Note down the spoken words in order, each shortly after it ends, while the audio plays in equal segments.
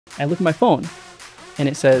I look at my phone and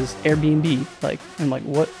it says Airbnb. Like, I'm like,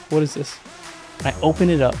 what is this? And I open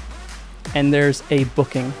it up and there's a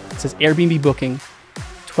booking. It says Airbnb booking,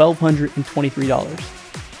 $1,223.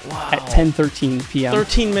 Wow. At 10:13 p.m.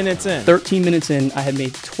 13 minutes in. 13 minutes in, I had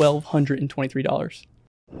made $1,223.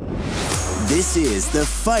 This is The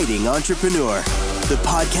Fighting Entrepreneur, the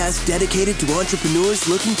podcast dedicated to entrepreneurs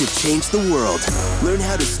looking to change the world. Learn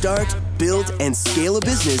how to start, build, and scale a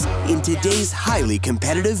business in today's highly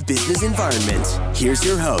competitive business environment. Here's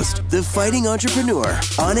your host, The Fighting Entrepreneur,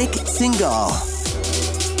 Anik Singal.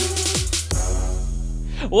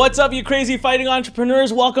 What's up, you crazy fighting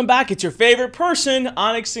entrepreneurs? Welcome back. It's your favorite person,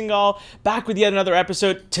 Anik Singal, back with yet another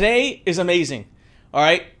episode. Today is amazing. All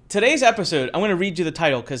right. Today's episode, I'm going to read you the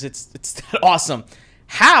title because it's awesome.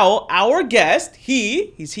 How our guest,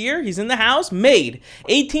 he's here, he's in the house, made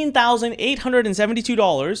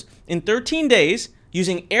 $18,872 in 13 days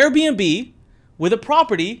using Airbnb with a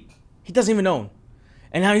property he doesn't even own.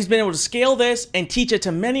 And now he's been able to scale this and teach it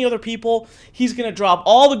to many other people. He's going to drop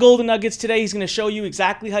all the golden nuggets today. He's going to show you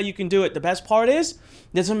exactly how you can do it. The best part is, it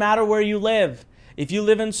doesn't matter where you live. If you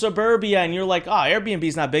live in suburbia and you're like, Airbnb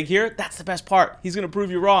is not big here, that's the best part. He's going to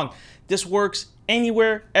prove you wrong. This works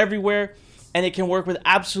anywhere, everywhere, and it can work with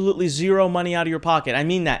absolutely zero money out of your pocket. I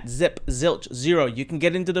mean that. Zip, zilch, zero. You can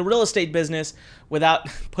get into the real estate business without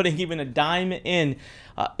putting even a dime in.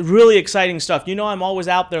 Really exciting stuff. You know, I'm always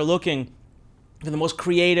out there looking for the most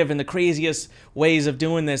creative and the craziest ways of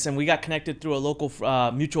doing this, and we got connected through a local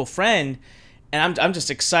mutual friend. And I'm just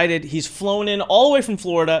excited. He's flown in all the way from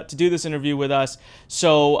Florida to do this interview with us.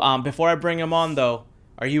 So before I bring him on, though,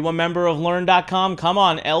 are you a member of Learn.com? Come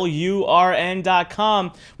on,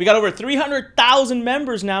 LURN.com. We got over 300,000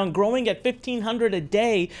 members now and growing at 1,500 a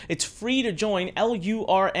day. It's free to join,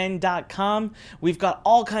 LURN.com. We've got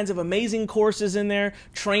all kinds of amazing courses in there,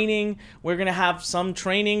 training. We're going to have some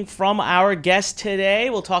training from our guest today.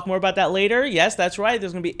 We'll talk more about that later. Yes, that's right.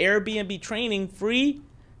 There's going to be Airbnb training free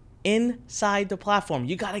inside the platform.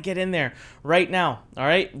 You got to get in there right now. All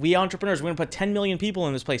right. We entrepreneurs, we're going to put 10 million people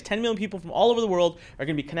in this place. 10 million people from all over the world are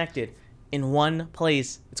going to be connected in one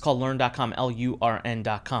place. It's called learn.com,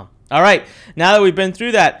 LURN.com. All right. Now that we've been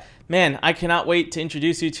through that, man, I cannot wait to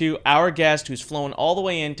introduce you to our guest who's flown all the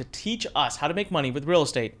way in to teach us how to make money with real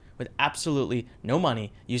estate with absolutely no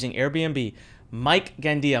money using Airbnb. Mike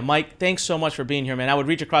Gandia. Mike, thanks so much for being here, man. I would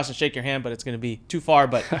reach across and shake your hand, but it's going to be too far.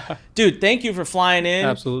 But, dude, thank you for flying in.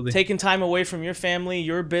 Absolutely. Taking time away from your family,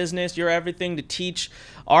 your business, your everything to teach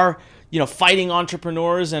our, fighting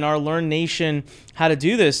entrepreneurs and our Learn Nation how to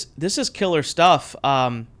do this. This is killer stuff.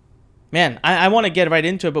 Man, I want to get right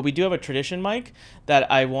into it, but we do have a tradition, Mike, that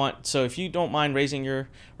I want. So if you don't mind raising your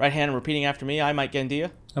right hand and repeating after me, I, Mike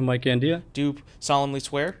Gandia. I'm Mike Gandia. Do solemnly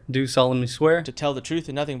swear. Do solemnly swear. To tell the truth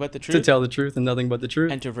and nothing but the truth. To tell the truth and nothing but the truth.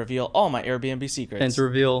 And to reveal all my Airbnb secrets. And to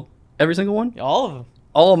reveal every single one? All of them.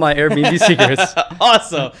 All of my Airbnb secrets.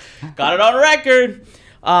 Awesome. Got it on record.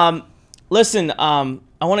 Listen, I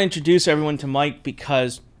want to introduce everyone to Mike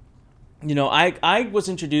because, I was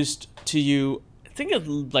introduced to you, I think it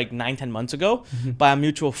was like 9-10 months ago by a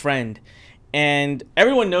mutual friend. And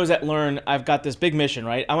everyone knows at Learn, I've got this big mission,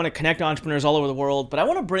 right? I want to connect entrepreneurs all over the world, but I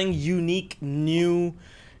want to bring unique, new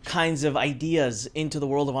kinds of ideas into the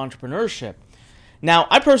world of entrepreneurship. Now,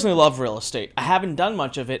 I personally love real estate. I haven't done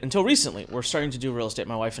much of it until recently. We're starting to do real estate,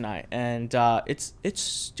 my wife and I, and it's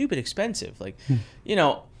stupid expensive. Like, if you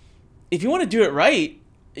want to do it right,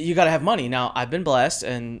 you got to have money. Now, I've been blessed,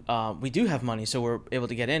 and we do have money, so we're able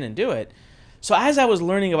to get in and do it. So as I was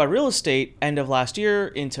learning about real estate end of last year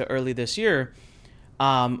into early this year,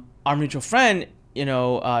 our mutual friend,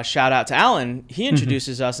 shout out to Alan, he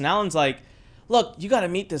introduces us, and Alan's like, look, you got to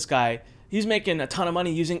meet this guy. He's making a ton of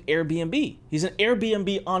money using Airbnb. He's an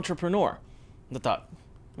Airbnb entrepreneur. And I thought,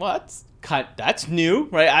 well, that's new,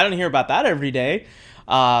 right? I don't hear about that every day.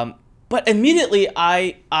 But immediately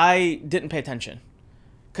I didn't pay attention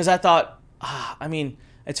because I thought,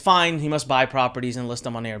 it's fine. He must buy properties and list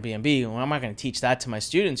them on Airbnb. Well, I'm not going to teach that to my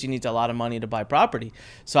students. You need a lot of money to buy property.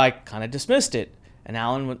 So I kind of dismissed it. And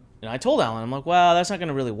I told Alan, I'm like, well, that's not going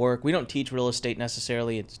to really work. We don't teach real estate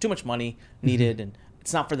necessarily. It's too much money needed, and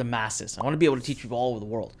it's not for the masses. I want to be able to teach people all over the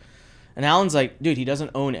world. And Alan's like, dude, he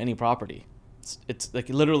doesn't own any property. It's like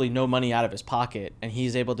literally no money out of his pocket, and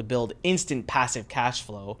he's able to build instant passive cash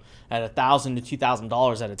flow at $1,000 to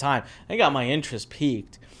 $2,000 at a time. I got my interest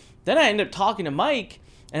peaked. Then I ended up talking to Mike.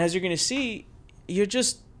 And as you're going to see, you're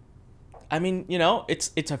just,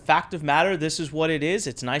 it's a fact of matter. This is what it is.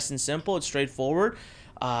 It's nice and simple. It's straightforward.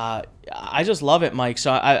 I just love it, Mike.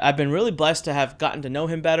 So I've been really blessed to have gotten to know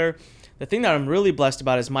him better. The thing that I'm really blessed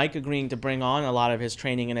about is Mike agreeing to bring on a lot of his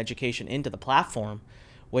training and education into the platform,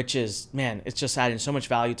 which is, man, it's just adding so much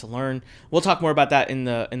value to learn. We'll talk more about that in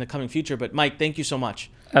the coming future. But Mike, thank you so much.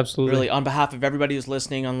 Absolutely. Really, on behalf of everybody who's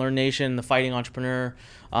listening on Learn Nation, the Fighting Entrepreneur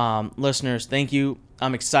listeners, thank you.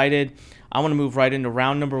 I'm excited. I want to move right into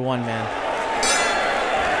round number 1, man.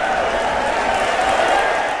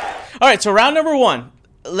 All right, so round number 1.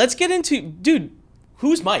 Let's get into, dude,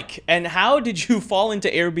 who's Mike and how did you fall into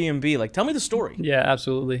Airbnb? Like, tell me the story. Yeah,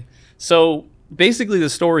 absolutely. So basically the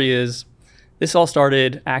story is this all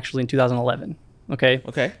started actually in 2011. Okay.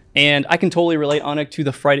 Okay. And I can totally relate, Anik, to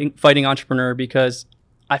the fighting entrepreneur because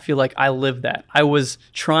I feel like I lived that. I was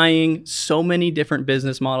trying so many different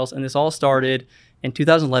business models, and this all started in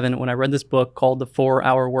 2011 when I read this book called The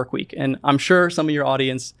 4-Hour Workweek. And I'm sure some of your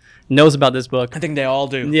audience knows about this book. I think they all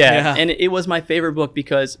do. Yeah. And it was my favorite book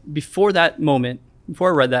because before that moment, before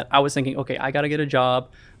I read that, I was thinking, okay, I got to get a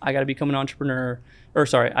job. I got to become an entrepreneur.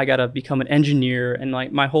 I got to become an engineer. And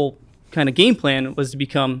like my whole kind of game plan was to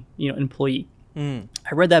become, employee. I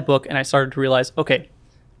read that book and I started to realize, okay,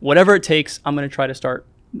 whatever it takes, I'm going to try to start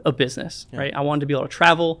a business, right? I wanted to be able to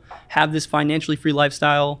travel, have this financially free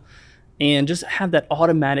lifestyle, and just have that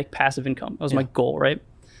automatic passive income. That was my goal, right?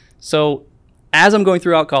 So as I'm going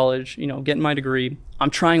throughout college, getting my degree,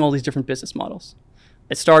 I'm trying all these different business models.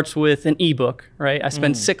 It starts with an ebook, right? I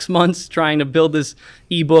spend 6 months trying to build this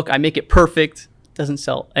ebook. I make it perfect. Doesn't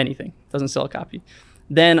sell anything. Doesn't sell a copy.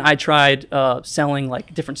 Then I tried selling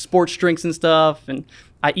like different sports drinks and stuff. And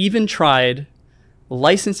I even tried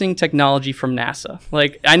licensing technology from NASA.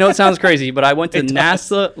 Like, I know it sounds crazy, but I went to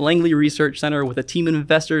NASA Langley Research Center with a team of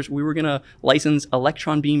investors. We were going to license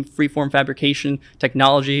electron beam freeform fabrication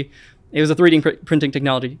technology. It was a 3D printing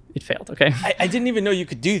technology. It failed, okay? I didn't even know you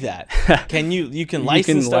could do that. You can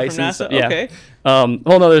license stuff from NASA? Yeah. Okay.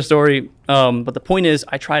 Whole nother story. But the point is,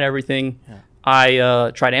 I tried everything. Yeah.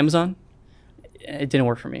 I tried Amazon. It didn't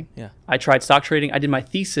work for me. Yeah. I tried stock trading. I did my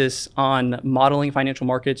thesis on modeling financial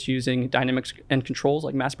markets using dynamics and controls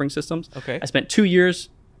like mass spring systems. Okay. I spent 2 years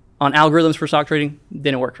on algorithms for stock trading.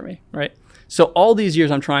 Didn't work for me, right? So all these years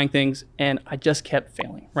I'm trying things and I just kept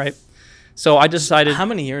failing, right? So I decided. How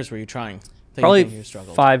many years were you trying? Probably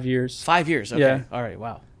 5 years. 5 years. Okay. Yeah. All right.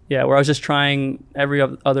 Wow. Yeah, where I was just trying every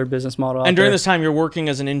other business model. And during this time, you're working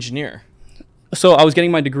as an engineer. So I was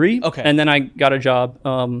getting my degree. Okay. And then I got a job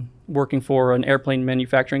working for an airplane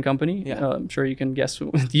manufacturing company. Yeah. I'm sure you can guess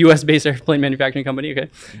the U.S.-based airplane manufacturing company. Okay.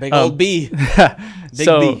 Big old B. Big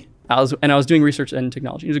B. I was doing research and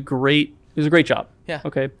technology. It was a great job. Yeah.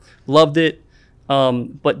 Okay. Loved it.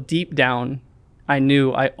 But deep down, I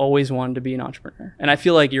knew I always wanted to be an entrepreneur. And I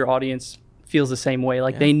feel like your audience feels the same way.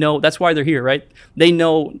 Like they know, that's why they're here, right? They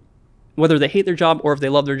know whether they hate their job or if they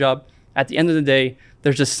love their job, at the end of the day,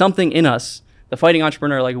 there's just something in us, the fighting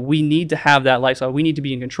entrepreneur, like we need to have that lifestyle. We need to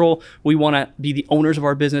be in control. We want to be the owners of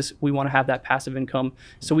our business. We want to have that passive income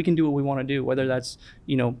so we can do what we want to do, whether that's,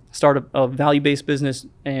 start a value-based business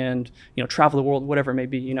and, travel the world, whatever it may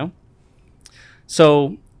be,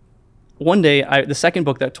 So one day, the second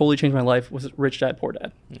book that totally changed my life was Rich Dad, Poor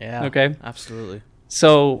Dad. Yeah. Okay. Absolutely.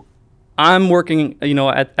 So I'm working,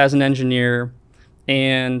 as an engineer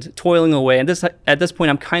and toiling away. And at this point,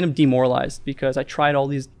 I'm kind of demoralized because I tried all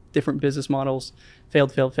these different business models,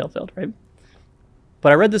 failed, right?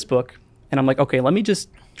 But I read this book and I'm like, okay, let me just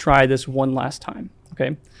try this one last time.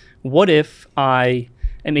 Okay. What if I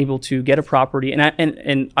am able to get a property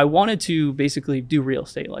and I wanted to basically do real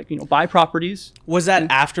estate, like, buy properties. Was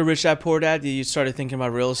that after Rich Dad Poor Dad that you started thinking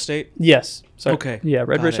about real estate? Yes. So, okay. Yeah,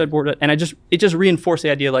 read Rich Dad Poor Dad. And it just reinforced the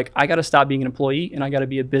idea, like, I got to stop being an employee and I got to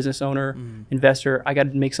be a business owner, investor. I got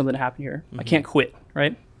to make something happen here. I can't quit,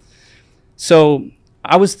 right? So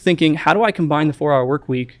I was thinking, how do I combine the 4-hour work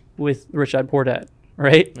week with Rich Dad Poor Dad,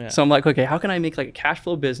 right? Yeah. So I'm like, okay, how can I make like a cash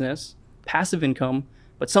flow business, passive income,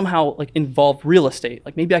 but somehow like involve real estate?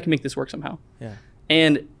 Like maybe I can make this work somehow. Yeah.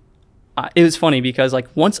 And it was funny because like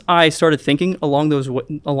once I started thinking along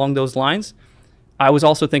those lines, I was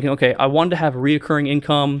also thinking, okay, I wanted to have reoccurring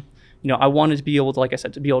income. I wanted to be able to, like I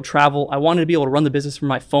said, to be able to travel. I wanted to be able to run the business from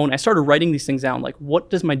my phone. I started writing these things down. Like, what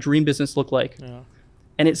does my dream business look like? Yeah.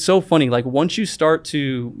 And it's so funny. Like once you start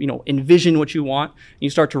to, envision what you want, and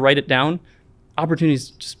you start to write it down,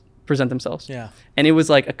 opportunities just present themselves. Yeah. And it was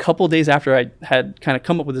like a couple of days after I had kind of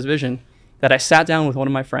come up with this vision that I sat down with one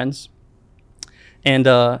of my friends, and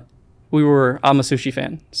I'm a sushi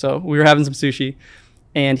fan, so we were having some sushi,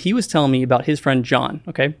 and he was telling me about his friend John.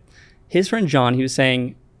 Okay, his friend John, he was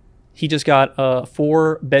saying he just got a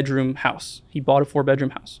 4-bedroom house. He bought a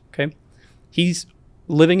 4-bedroom house. Okay, he's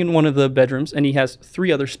living in one of the bedrooms and he has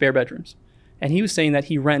 3 other spare bedrooms, and he was saying that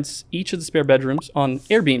he rents each of the spare bedrooms on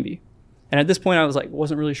Airbnb. And at this point I was like,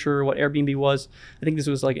 wasn't really sure what Airbnb was. I think this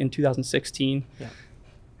was like in 2016. Yeah.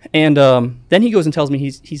 And then he goes and tells me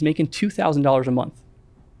he's making $2,000 a month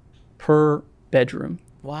per bedroom.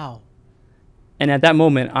 Wow. And at that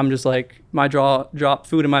moment, I'm just like, my jaw dropped,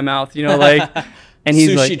 food in my mouth, you know, like, and he's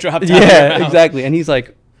Sushi like, dropped out of your yeah, mouth. exactly. And he's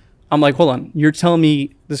like, I'm like, hold on, you're telling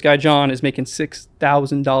me this guy John is making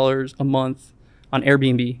 $6,000 a month on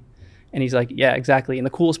Airbnb? And he's like, yeah, exactly. And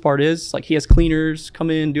the coolest part is, like, he has cleaners come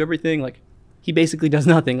in, do everything. Like, he basically does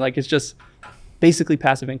nothing. Like, it's just basically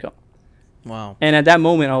passive income. Wow. And at that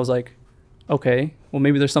moment, I was like, okay, well,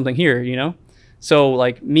 maybe there's something here, you know? So,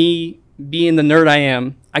 like, me being the nerd I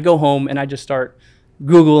am, I go home and I just start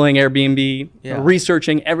Googling Airbnb,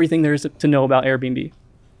 researching everything there is to know about Airbnb.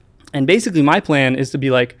 And basically, my plan is to be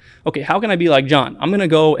like, okay, how can I be like John? I'm going to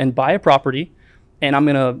go and buy a property and I'm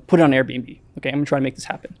going to put it on Airbnb. Okay, I'm going to try to make this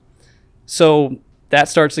happen. So that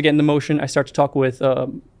starts to get into motion. I start to talk with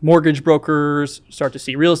mortgage brokers, start to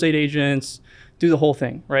see real estate agents, do the whole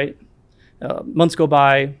thing, right? Months go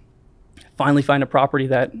by, finally find a property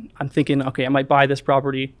that I'm thinking, okay, I might buy this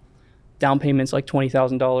property. Down payment's like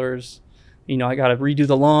 $20,000. You know, I got to redo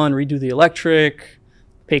the lawn, redo the electric,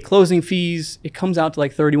 pay closing fees. It comes out to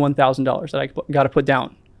like $31,000 that I got to put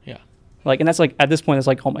down. Yeah. Like, and that's like, at this point, it's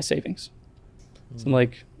like all my savings. So I'm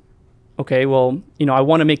like, okay, well, you know, I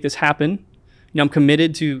want to make this happen. You know, I'm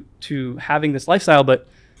committed to having this lifestyle, but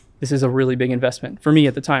this is a really big investment for me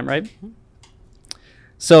at the time, right?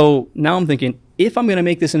 So now I'm thinking, if I'm going to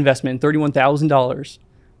make this investment, $31,000,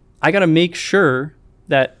 I got to make sure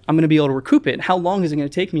that I'm going to be able to recoup it. How long is it going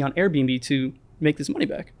to take me on Airbnb to make this money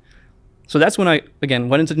back? So that's when I, again,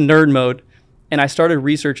 went into nerd mode and I started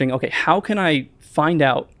researching, okay, how can I find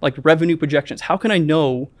out like revenue projections? How can I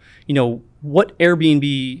know, you know, what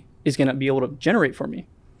Airbnb is going to be able to generate for me?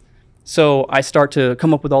 So I start to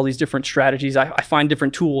come up with all these different strategies. I find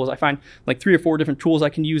different tools. I find like 3 or 4 different tools I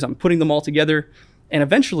can use. I'm putting them all together. And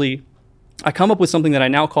eventually I come up with something that I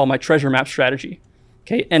now call my treasure map strategy.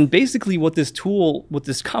 Okay. And basically what this tool, what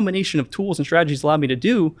this combination of tools and strategies allowed me to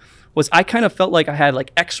do was I kind of felt like I had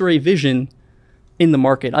like X-ray vision in the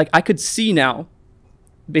market. Like I could see now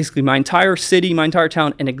basically my entire city, my entire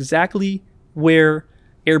town, and exactly where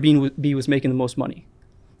Airbnb was making the most money.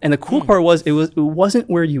 And the cool part was it wasn't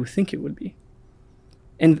where you think it would be.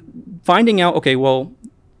 And finding out, okay, well,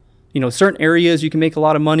 you know, certain areas you can make a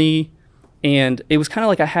lot of money. And it was kind of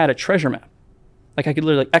like I had a treasure map. Like I could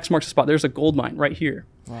literally, like, X marks the spot. There's a gold mine right here.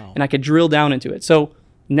 Wow. And I could drill down into it. So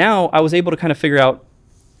now I was able to kind of figure out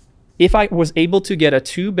if I was able to get a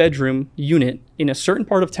 2-bedroom unit in a certain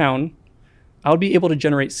part of town, I would be able to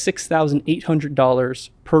generate $6,800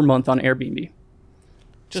 per month on Airbnb.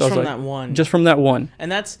 Just from that one. Just from that one.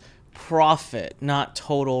 And that's profit, not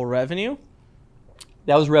total revenue?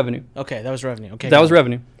 That was revenue. Okay, that was revenue. Okay. That was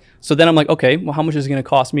revenue. So then I'm like, okay, well, how much is it going to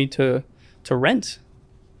cost me to rent?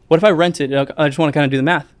 What if I rent it? I just want to kind of do the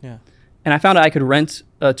math. Yeah. And I found out I could rent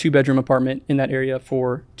a 2-bedroom apartment in that area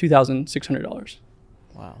for $2,600.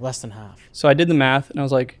 Wow, less than half. So I did the math and I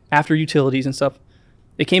was like, after utilities and stuff,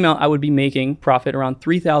 it came out I would be making profit around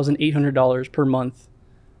 $3,800 per month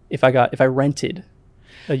if I rented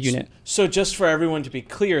a unit. So just for everyone to be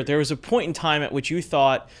clear, there was a point in time at which you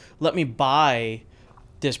thought, let me buy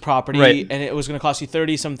this property, right, and it was going to cost you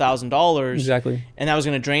 $30-some thousand. Exactly. And that was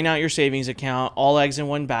going to drain out your savings account, all eggs in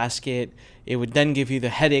one basket. It would then give you the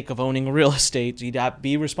headache of owning real estate. So you'd have to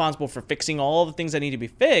be responsible for fixing all the things that need to be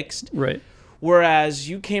fixed. Right. Whereas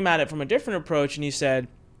you came at it from a different approach and you said,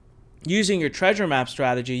 using your treasure map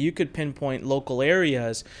strategy, you could pinpoint local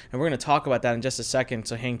areas. And we're going to talk about that in just a second,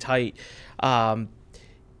 so hang tight. And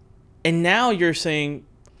now you're saying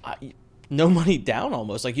no money down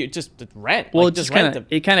almost. Like you just rent. Well, like,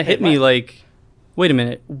 it kind of hit me like, wait a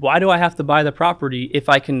minute, why do I have to buy the property if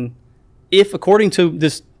according to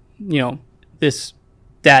this, you know, this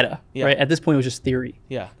data, right? At this point, it was just theory.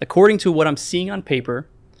 Yeah. According to what I'm seeing on paper,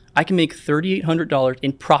 I can make $3,800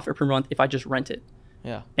 in profit per month if I just rent it.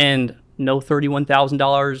 Yeah. And no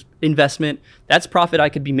 $31,000 investment. That's profit I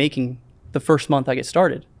could be making the first month I get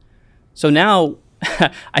started. So now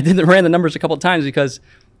I ran the numbers a couple of times because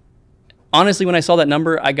honestly, when I saw that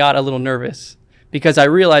number, I got a little nervous because I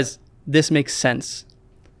realized this makes sense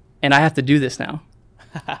and I have to do this now.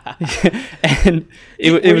 And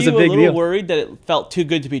it was a big deal. Were you a little worried that it felt too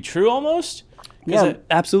good to be true almost? Yeah,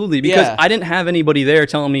 absolutely. Because I didn't have anybody there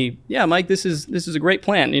telling me, yeah, Mike, this is a great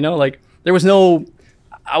plan. You know, like there was no,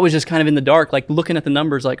 I was just kind of in the dark, like looking at the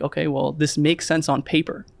numbers like, okay, well, this makes sense on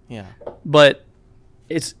paper. Yeah. But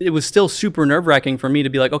it was still super nerve-wracking for me to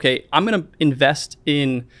be like, okay, I'm going to invest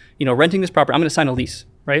in, you know, renting this property. I'm going to sign a lease,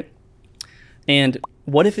 right? And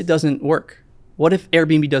what if it doesn't work? What if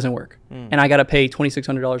Airbnb doesn't work? And I got to pay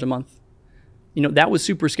 $2,600 a month? You know, that was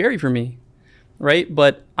super scary for me. right?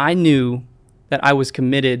 But I knew that I was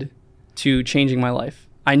committed to changing my life.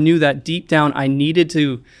 I knew that deep down I needed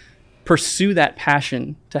to pursue that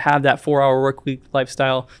passion, to have that 4-hour work week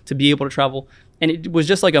lifestyle, to be able to travel. And it was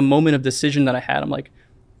just like a moment of decision that I had. I'm like,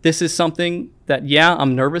 this is something that, yeah,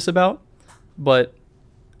 I'm nervous about, but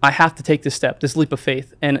I have to take this step, this leap of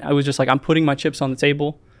faith. And I was just like, I'm putting my chips on the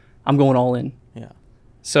table. I'm going all in. Yeah.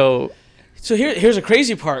 So here's a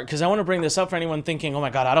crazy part, because I want to bring this up for anyone thinking, oh my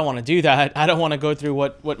God, I don't want to do that. I don't want to go through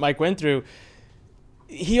what Mike went through.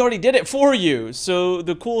 He already did it for you. So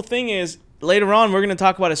the cool thing is, later on, we're going to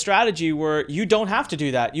talk about a strategy where you don't have to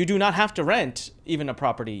do that. You do not have to rent even a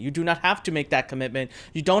property. You do not have to make that commitment.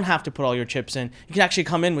 You don't have to put all your chips in. You can actually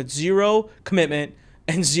come in with zero commitment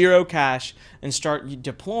and zero cash and start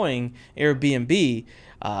deploying Airbnb,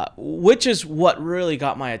 which is what really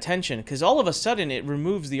got my attention, because all of a sudden it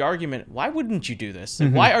removes the argument, why wouldn't you do this?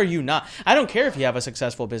 Like, why are you not? I don't care if you have a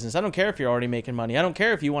successful business. I don't care if you're already making money. I don't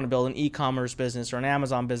care if you want to build an e-commerce business or an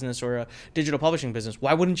Amazon business or a digital publishing business.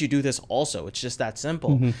 Why wouldn't you do this also? It's just that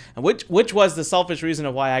simple. And which was the selfish reason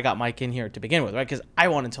of why I got Mike in here to begin with, right? Because I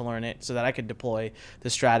wanted to learn it so that I could deploy the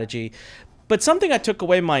strategy. But something I took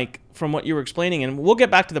away, Mike, from what you were explaining, and we'll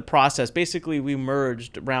get back to the process. Basically, we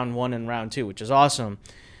merged round 1 and round 2, which is awesome.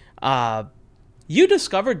 You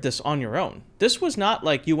discovered this on your own. This was not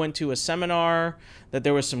like you went to a seminar, that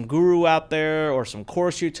there was some guru out there or some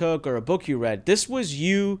course you took or a book you read. This was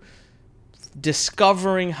you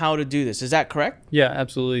discovering how to do this. Is that correct? yeah,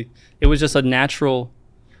 absolutely. It was just a natural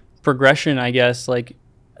progression, I guess. Like,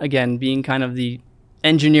 again, being kind of the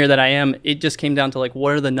engineer that I am, it just came down to like,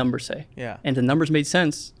 what do the numbers say? Yeah. And the numbers made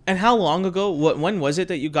sense. And how long ago? When was it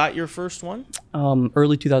that you got your first one?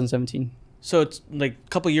 Early 2017. So it's like a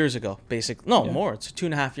couple years ago, basically. No, Yeah. more. It's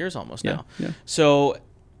 2.5 years almost now. Yeah. So,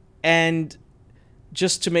 and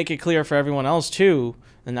just to make it clear for everyone else too,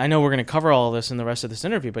 and I know we're going to cover all of this in the rest of this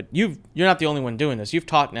interview, but you're not the only one doing this. You've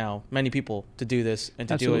taught now many people to do this and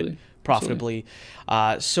to do it profitably.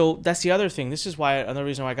 So that's the other thing. This is why, another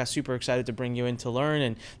reason why I got super excited to bring you in to learn.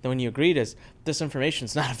 And then when you agreed, is this information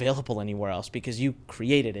is not available anywhere else, because you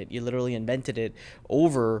created it. You literally invented it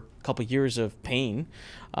over a couple years of pain,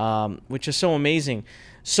 which is so amazing.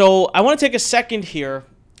 So I want to take a second here.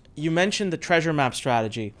 You mentioned the treasure map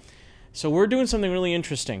strategy. So we're doing something really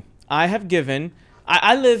interesting. I have given,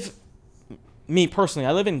 me personally,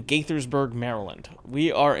 I live in Gaithersburg, Maryland.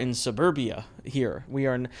 We are in suburbia here. We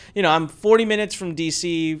are, I'm 40 minutes from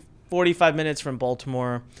DC, 45 minutes from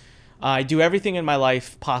Baltimore. I do everything in my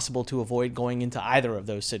life possible to avoid going into either of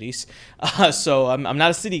those cities. So I'm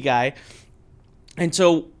not a city guy. And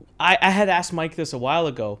so I had asked Mike this a while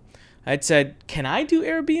ago. I had said, can I do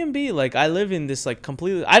Airbnb? Like, I live in this like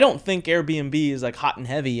completely, I don't think Airbnb is like hot and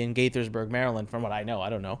heavy in Gaithersburg, Maryland, from what I know. I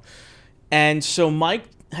don't know. And so Mike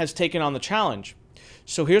has taken on the challenge.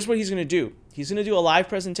 So here's what he's going to do. He's going to do a live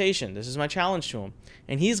presentation. This is my challenge to him.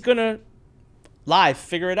 And he's going to live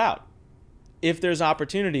figure it out if there's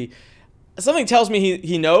opportunity. Something tells me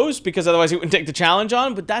he knows, because otherwise he wouldn't take the challenge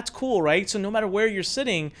on, but that's cool, right? So no matter where you're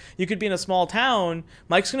sitting, you could be in a small town.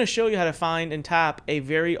 Mike's going to show you how to find and tap a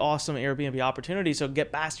very awesome Airbnb opportunity. So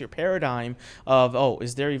get past your paradigm of, oh,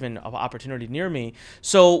 is there even an opportunity near me?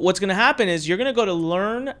 So what's going to happen is you're going to go to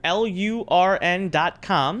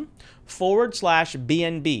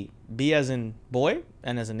learnlurn.com/BNB. B as in boy,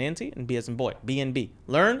 N as in Nancy, and B as in boy, BNB.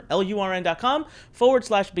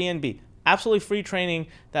 Learnlurn.com/BNB. Absolutely free training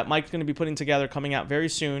that Mike's going to be putting together, coming out very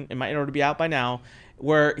soon. It might already be out by now,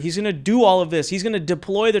 where he's going to do all of this. He's going to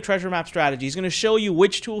deploy the treasure map strategy. He's going to show you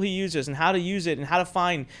which tool he uses and how to use it and how to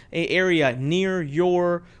find an area near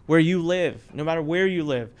where you live, no matter where you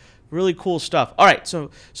live. Really cool stuff. All right,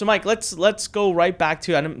 so Mike, let's go right back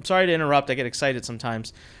to, and I'm sorry to interrupt. I get excited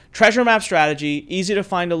sometimes. Treasure map strategy, easy to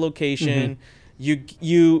find a location.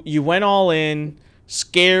 You went all in.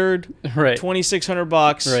 Scared, right?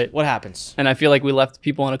 $2,600. Right. What happens? And I feel like we left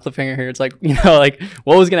people on a cliffhanger here. It's like, like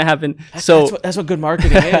what was gonna happen? That's what good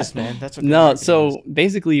marketing is, man. That's what. Good so is.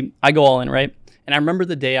 Basically, I go all in, right? And I remember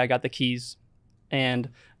the day I got the keys, and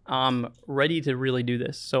I'm ready to really do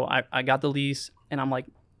this. So I got the lease, and I'm like,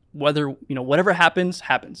 whatever happens.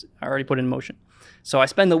 I already put it in motion. So I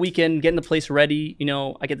spend the weekend getting the place ready.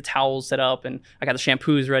 I get the towels set up, and I got the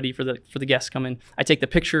shampoos ready for the guests coming. I take the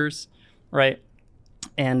pictures, right?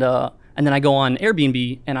 And then I go on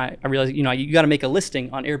Airbnb, and I realize, you got to make a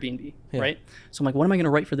listing on Airbnb, right? So I'm like, what am I going to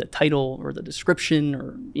write for the title or the description,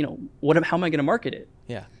 or, how am I going to market it?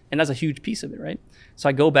 Yeah. And that's a huge piece of it, right? So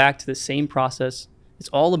I go back to the same process It's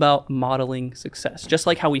all about modeling success. Just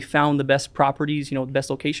like how we found the best properties, the best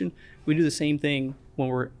location, we do the same thing when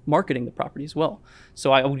we're marketing the property as well.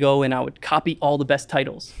 So I would go and I would copy all the best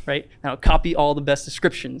titles, right? And I would copy all the best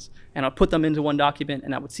descriptions, and I'll put them into one document,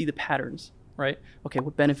 and I would see the patterns, right? Okay,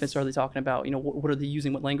 what benefits are they talking about? What are they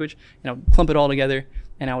using, what language? And I would clump it all together,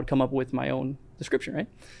 and I would come up with my own description, right?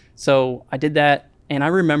 So I did that, and I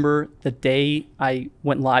remember the day I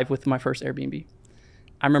went live with my first Airbnb.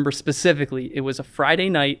 I remember specifically, it was a Friday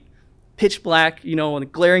night, pitch black, on a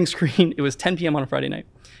glaring screen. It was 10 p.m. on a Friday night.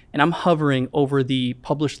 And I'm hovering over the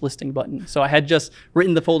published listing button. So I had just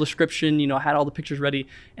written the full description, I had all the pictures ready,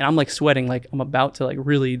 and I'm like sweating, like I'm about to like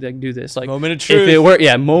really like do this. Like moment of truth. If it were,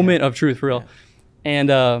 moment of truth for real. Yeah.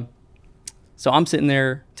 And so I'm sitting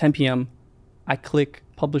there, 10 p.m. I click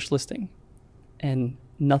publish listing, and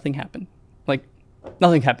nothing happened. Like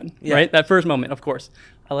nothing happened, right? That first moment, of course.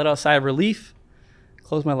 I let out a sigh of relief,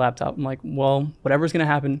 closed my laptop. I'm like, well, whatever's gonna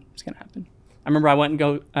happen, it's gonna happen. I remember I went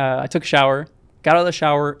and I took a shower. Got out of the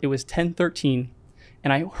shower, it was 10:13,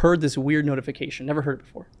 and I heard this weird notification, never heard it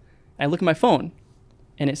before. And I look at my phone,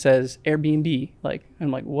 and it says Airbnb, I'm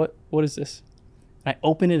like, what is this? And I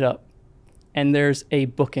open it up, and there's a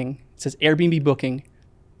booking. It says Airbnb booking,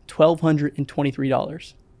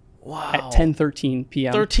 $1,223. Wow. At 10:13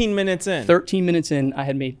 p.m. 13 minutes in. 13 minutes in, I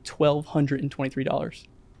had made $1,223.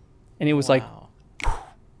 And it was like,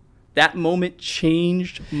 that moment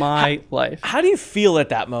changed my life. How do you feel at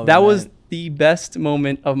that moment? That was the best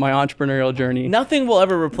moment of my entrepreneurial journey. Nothing will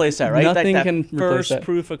ever replace that, right? Nothing that can replace that. First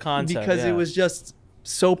proof of concept. Because it was just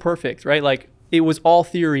so perfect, right? Like it was all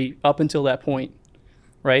theory up until that point,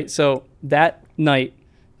 right? So that night,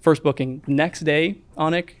 first booking. Next day,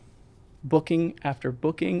 Anik, booking after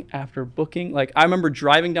booking after booking. Like I remember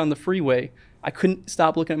driving down the freeway. I couldn't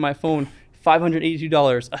stop looking at my phone. $582,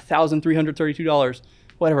 $1,332,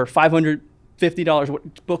 whatever,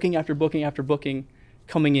 $550, booking after booking after booking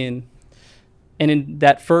coming in. And in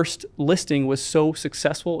that first listing was so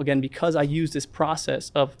successful, again, because I used this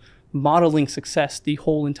process of modeling success the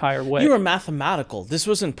whole entire way. You were mathematical. This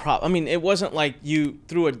wasn't it wasn't like you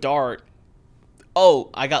threw a dart. Oh,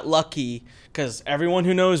 I got lucky, because everyone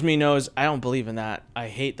who knows me knows I don't believe in that. I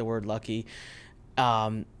hate the word lucky.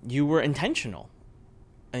 You were intentional.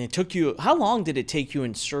 And it took you, how long did it take you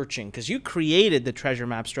in searching? Because you created the treasure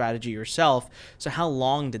map strategy yourself. So how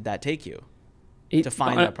long did that take you to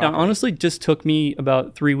find that property? It honestly just took me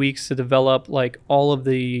about 3 weeks to develop like all of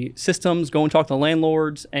the systems, go and talk to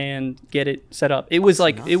landlords and get it set up. It was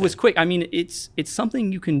it was quick. I mean, it's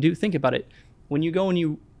something you can do. Think about it. When you go and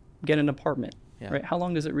you get an apartment, right? How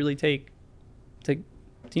long does it really take to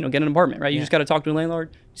get an apartment, right? You just got to talk to a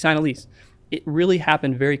landlord, sign a lease. It really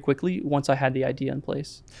happened very quickly once I had the idea in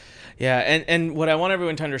place. Yeah, and what I want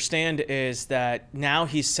everyone to understand is that now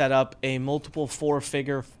he's set up a multiple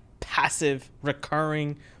four-figure passive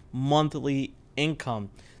recurring monthly income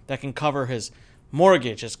that can cover his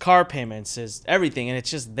mortgage, his car payments, his everything, and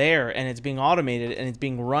it's just there, and it's being automated, and it's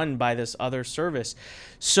being run by this other service.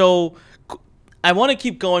 So I want to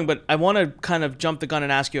keep going, but I want to kind of jump the gun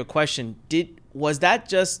and ask you a question.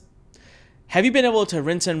 Have you been able to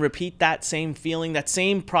rinse and repeat that same feeling, that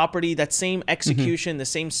same property, that same execution, the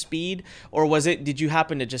same speed? Or did you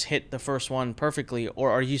happen to just hit the first one perfectly?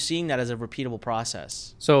 Or are you seeing that as a repeatable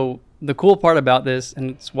process? So the cool part about this, and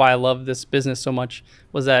it's why I love this business so much,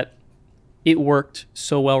 was that it worked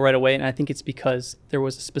so well right away. And I think it's because there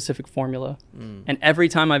was a specific formula. And every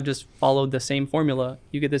time I've just followed the same formula,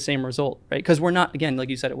 you get the same result, right? Because we're not, again, like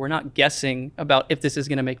you said, we're not guessing about if this is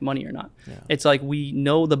going to make money or not. Yeah. It's like we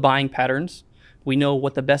know the buying patterns. We know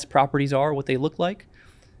what the best properties are, what they look like.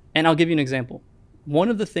 And I'll give you an example. One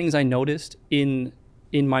of the things I noticed in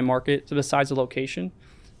my market, so besides the location,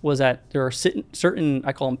 was that there are certain,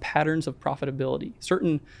 I call them patterns of profitability,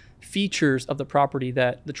 certain features of the property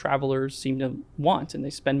that the travelers seem to want, and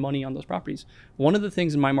they spend money on those properties. One of the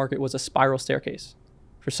things in my market was a spiral staircase.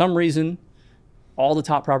 For some reason, all the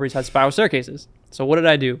top properties had spiral staircases. So what did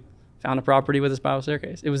I do? Found a property with a spiral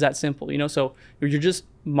staircase. It was that simple, so you're just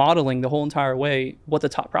modeling the whole entire way what the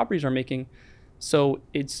top properties are making. So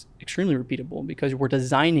it's extremely repeatable because we're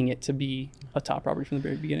designing it to be a top property from the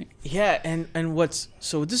very beginning. Yeah, and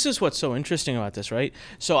this is what's so interesting about this, right?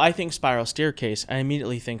 So I think spiral staircase, I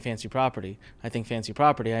immediately think fancy property. I think fancy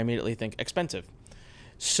property, I immediately think expensive.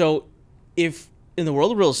 So if in the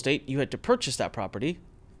world of real estate you had to purchase that property,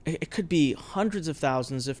 it could be hundreds of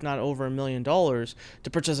thousands, if not over $1 million, to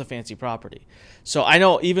purchase a fancy property. So I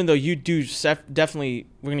know, even though you do definitely,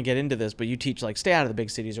 we're gonna get into this, but you teach like stay out of the big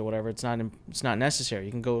cities or whatever. It's not necessary.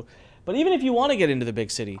 You can go, but even if you want to get into the big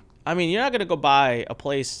city, I mean, you're not gonna go buy a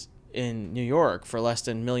place in New York for less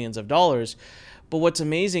than millions of dollars. But what's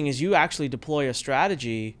amazing is you actually deploy a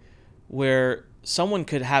strategy where someone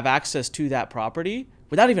could have access to that property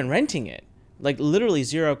without even renting it, like literally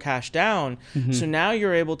zero cash down. So now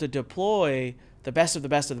you're able to deploy the best of the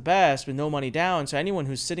best of the best with no money down. So anyone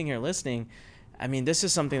who's sitting here listening, I mean, this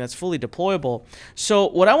is something that's fully deployable. So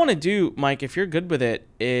what I want to do, Mike, if you're good with it,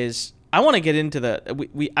 is I want to get into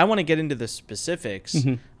the specifics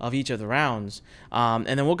of each of the rounds, and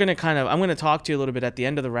then I'm going to talk to you a little bit at the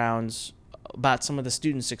end of the rounds about some of the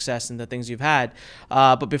student success and the things you've had.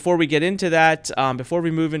 But before we get into that, before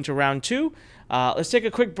we move into round 2, let's take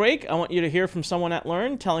a quick break. I want you to hear from someone at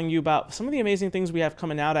Learn telling you about some of the amazing things we have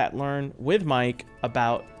coming out at Learn with Mike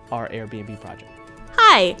about our Airbnb project.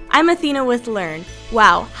 Hi, I'm Athena with Learn.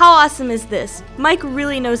 Wow, how awesome is this? Mike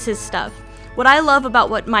really knows his stuff. What I love about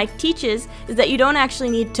what Mike teaches is that you don't actually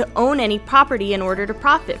need to own any property in order to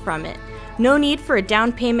profit from it. No need for a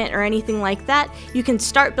down payment or anything like that. You can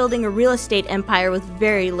start building a real estate empire with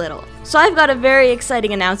very little. So I've got a very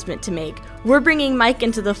exciting announcement to make. We're bringing Mike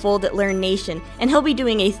into the fold at Learn Nation, and he'll be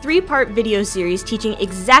doing a 3-part video series teaching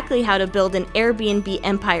exactly how to build an Airbnb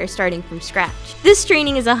empire starting from scratch. This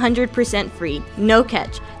training is 100% free, no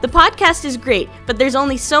catch. The podcast is great, but there's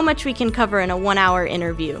only so much we can cover in a 1-hour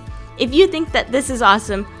interview. If you think that this is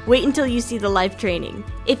awesome, wait until you see the live training.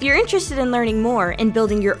 If you're interested in learning more and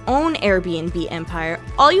building your own Airbnb empire,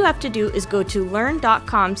 all you have to do is go to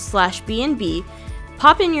learn.com/BNB,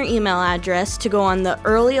 pop in your email address to go on the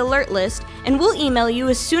early alert list, and we'll email you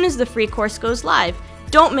as soon as the free course goes live.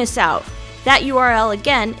 Don't miss out. That URL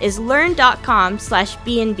again is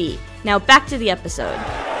learn.com/BNB. Now back to the episode.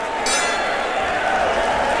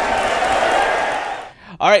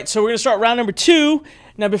 All right, so we're going to start round number 2.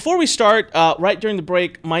 Now, before we start, right during the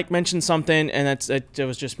break, Mike mentioned something, and it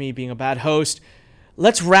was just me being a bad host.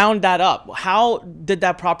 Let's round that up. How did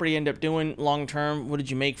that property end up doing long term? What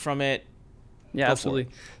did you make from it? Yeah, absolutely.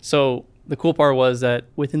 So the cool part was that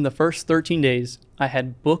within the first 13 days, I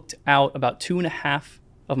had booked out about 2.5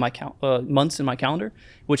 of my months in my calendar,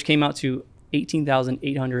 which came out to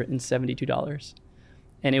 $18,872.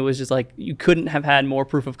 And it was just like, you couldn't have had more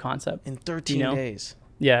proof of concept. In 13 days.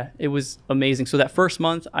 Yeah, it was amazing. So that first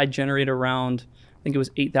month, I generated around, I think it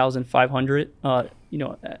was 8,500,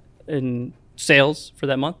 in sales for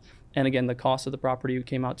that month. And again, the cost of the property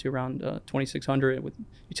came out to around 2,600. With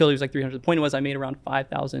utilities like 300. The point was, I made around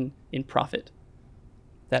 5,000 in profit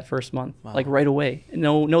that first month, like right away.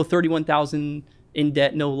 No 31,000 in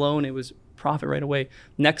debt, no loan. It was profit right away.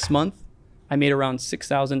 Next month, I made around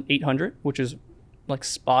 6,800, which is like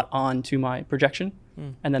spot on to my projection.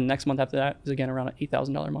 And then next month after that is again around an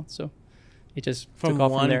 $8,000 a month. So it just took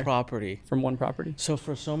off from there. From one property. So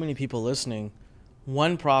for so many people listening,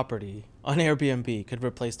 one property on Airbnb could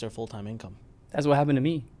replace their full-time income. That's what happened to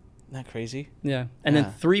me. Isn't that crazy? Yeah. And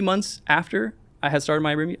then 3 months after I had started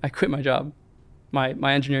my Airbnb, I quit my job, my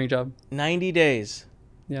engineering job. 90 days.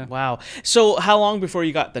 Yeah. Wow. So how long before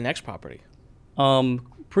you got the next property?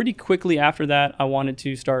 Pretty quickly after that, I wanted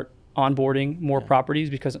to start onboarding more properties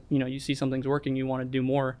because, you see something's working, you want to do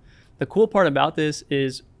more. The cool part about this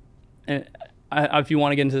is, if you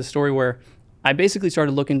want to get into the story, where I basically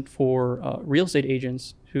started looking for real estate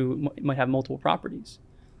agents who might have multiple properties.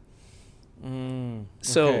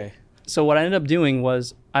 So what I ended up doing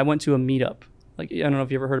was I went to a meetup. Like, I don't know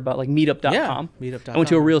if you ever heard about like meetup.com. Yeah, meetup.com. I went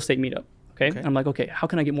to a real estate meetup. Okay. And I'm like, okay, how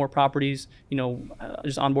can I get more properties?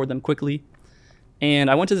 Just onboard them quickly. And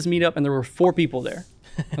I went to this meetup and there were 4 people there.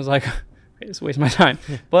 I was like, okay, this is a waste of my time.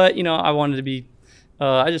 But, I wanted to be,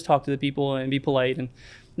 I just talked to the people and be polite. And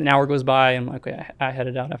an hour goes by and I'm like, okay, I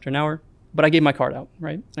headed out after an hour. But I gave my card out,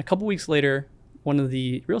 right? And a couple weeks later, one of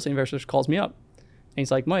the real estate investors calls me up. And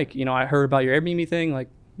he's like, Mike, I heard about your Airbnb thing. Like,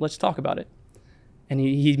 let's talk about it. And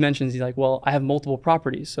he mentions, he's like, well, I have multiple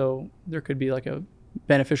properties. So there could be like a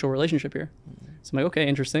beneficial relationship here. So I'm like, okay,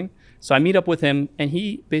 interesting. So I meet up with him and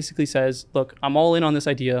he basically says, look, I'm all in on this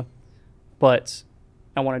idea, but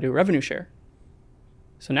I want to do a revenue share.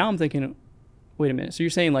 So now I'm thinking, wait a minute. So you're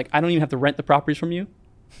saying like, I don't even have to rent the properties from you?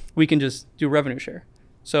 We can just do a revenue share.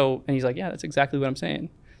 So, and he's like, yeah, that's exactly what I'm saying.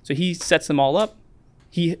 So he sets them all up.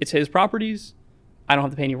 It's his properties. I don't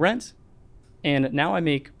have to pay any rent. And now I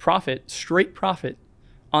make profit, straight profit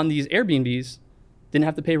on these Airbnbs. Didn't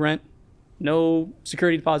have to pay rent, no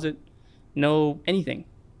security deposit, no anything.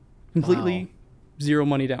 Completely zero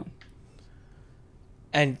money down.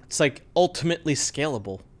 And it's like ultimately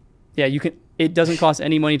scalable. Yeah, it doesn't cost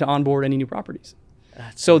any money to onboard any new properties.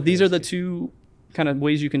 So these are the 2 kind of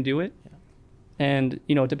ways you can do it. Yeah. And,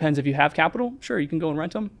 it depends if you have capital, sure, you can go and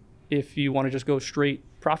rent them. If you want to just go straight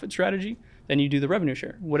profit strategy, then you do the revenue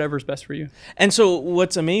share, whatever's best for you. And so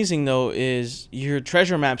what's amazing, though, is your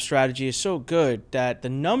treasure map strategy is so good that the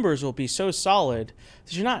numbers will be so solid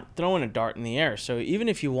that you're not throwing a dart in the air. So even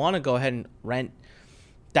if you want to go ahead and rent,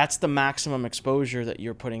 that's the maximum exposure that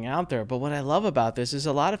you're putting out there. But what I love about this is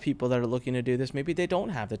a lot of people that are looking to do this, maybe they don't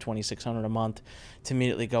have the $2,600 a month to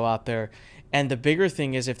immediately go out there. And the bigger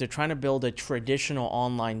thing is if they're trying to build a traditional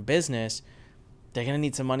online business, they're going to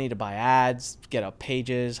need some money to buy ads, get up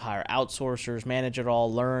pages, hire outsourcers, manage it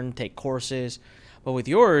all, learn, take courses. But with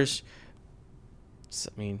yours,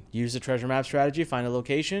 use the treasure map strategy, find a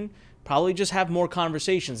location, probably just have more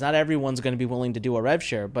conversations. Not everyone's going to be willing to do a rev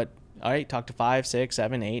share, but all right, talk to 5, 6,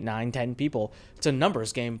 7, 8, 9, 10 people. It's a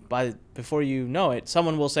numbers game. Before you know it,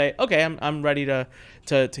 someone will say, okay, I'm ready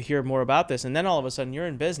to hear more about this. And then all of a sudden you're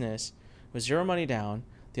in business with zero money down.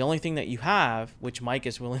 The only thing that you have, which Mike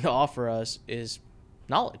is willing to offer us, is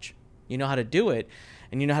knowledge. You know how to do it,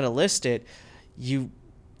 and you know how to list it. You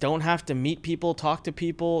don't have to meet people, talk to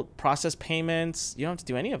people, process payments. You don't have to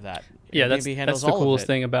do any of that. Yeah, that's the coolest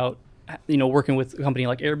thing about working with a company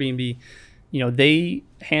like Airbnb. They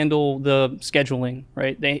handle the scheduling,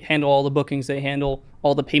 right? They handle all the bookings. They handle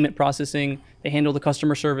all the payment processing. They handle the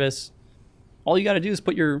customer service. All you got to do is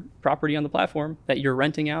put your property on the platform that you're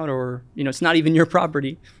renting out, or, it's not even your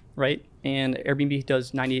property, right? And Airbnb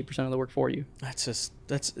does 98% of the work for you. This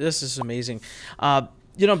is amazing.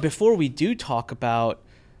 Before we do talk about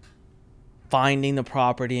finding the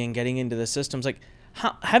property and getting into the systems, like,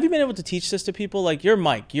 have you been able to teach this to people? Like, you're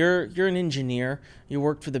Mike, you're an engineer, you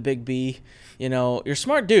worked for the big B, you're a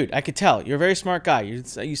smart dude. I could tell you're a very smart guy.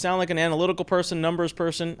 You sound like an analytical person, numbers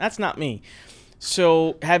person. That's not me.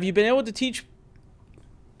 So have you been able to teach,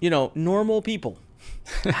 normal people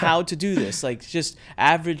how to do this? Like, just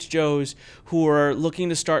average Joes who are looking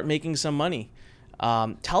to start making some money.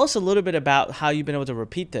 Tell us a little bit about how you've been able to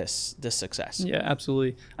repeat this success. Yeah,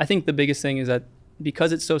 absolutely. I think the biggest thing is that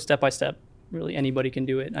because it's so step-by-step, really anybody can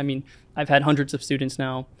do it. I mean, I've had hundreds of students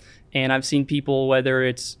now, and I've seen people, whether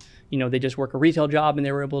it's, they just work a retail job and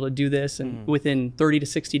they were able to do this and within 30 to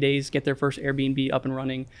 60 days get their first Airbnb up and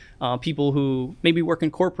running. People who maybe work in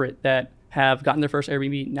corporate that have gotten their first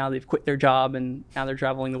Airbnb, now they've quit their job and now they're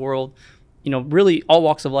traveling the world. Really all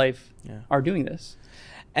walks of life are doing this.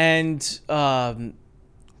 And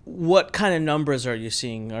what kind of numbers are you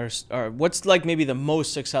seeing, or what's like maybe the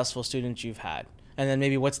most successful students you've had? And then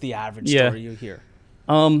maybe what's the average story you hear?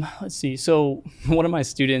 Let's see. So one of my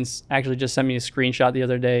students actually just sent me a screenshot the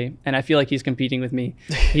other day, and I feel like he's competing with me.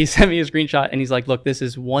 He sent me a screenshot and he's like, look, this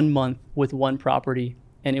is 1 month with one property,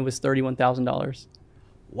 and it was $31,000.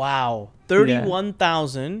 Wow.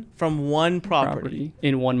 $31,000 from one property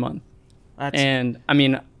in 1 month. And I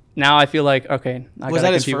mean, now I feel like, okay. Was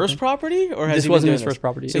that his first property, or has this he wasn't been his doing first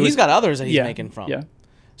property? So he's got others that he's making from. Yeah.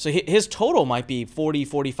 So his total might be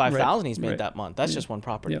 45,000 he's made that month. That's just one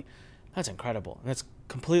property. Yep. That's incredible. And that's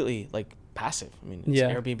completely like passive. I mean, it's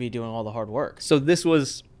Airbnb doing all the hard work. So this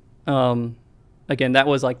was, again, that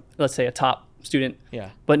was like, let's say a top student. Yeah.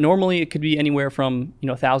 But normally it could be anywhere from,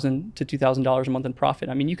 $1,000 to $2,000 a month in profit.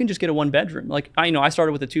 I mean, you can just get a 1-bedroom. Like I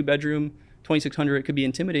started with a 2-bedroom, $2,600. It could be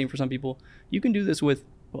intimidating for some people. You can do this with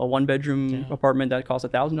a 1-bedroom apartment that costs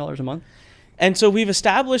 $1,000 a month. And so we've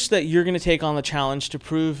established that you're going to take on the challenge to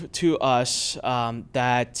prove to us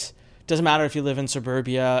that doesn't matter if you live in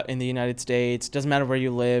suburbia in the United States, doesn't matter where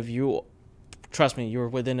you live, trust me, you're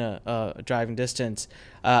within a driving distance.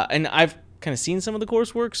 And I've kind of seen some of the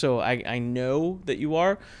coursework, so I know that you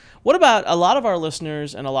are. What about a lot of our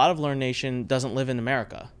listeners and a lot of Learn Nation doesn't live in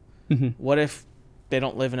America? Mm-hmm. What if they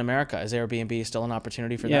don't live in America? Is Airbnb still an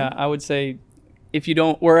opportunity for them? Yeah, I would say if you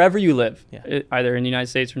don't, wherever you live, either in the United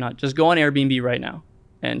States or not, just go on Airbnb right now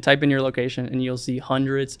and type in your location and you'll see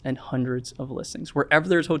hundreds and hundreds of listings. Wherever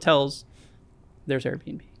there's hotels, there's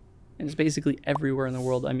Airbnb. And it's basically everywhere in the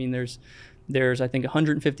world. I mean, there's I think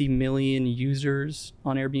 150 million users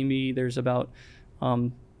on Airbnb. There's about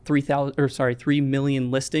 3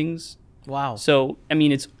 million listings. Wow. So, I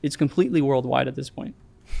mean, it's completely worldwide at this point.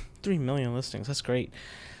 3 million listings. That's great.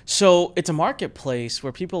 So it's a marketplace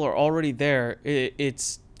where people are already there.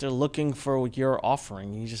 They're looking for what you're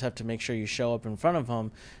offering. You just have to make sure you show up in front of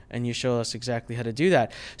them and you show us exactly how to do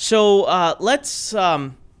that. So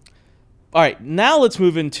all right, now let's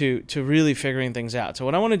move into really figuring things out. So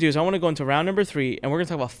what I want to do is I want to go into round number 3, and we're going to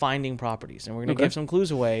talk about finding properties, and we're going to give some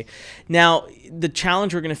clues away. Now, the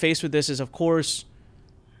challenge we're going to face with this is, of course,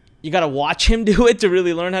 you got to watch him do it to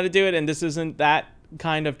really learn how to do it, and this isn't that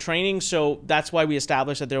kind of training, so that's why we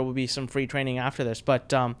established that there will be some free training after this.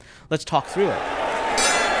 But let's talk through it.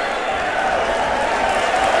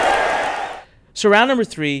 So round number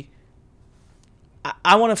 3,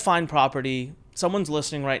 I want to find property. Someone's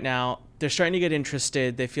listening right now. They're starting to get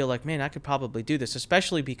interested. They feel like, man, I could probably do this,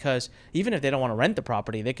 especially because even if they don't want to rent the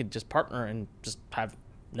property, they could just partner and just have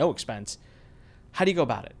no expense. How do you go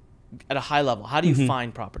about it at a high level? How do you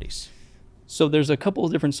find properties? So there's a couple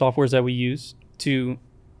of different softwares that we use to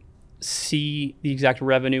see the exact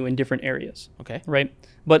revenue in different areas. Okay. Right.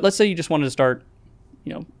 But let's say you just wanted to start,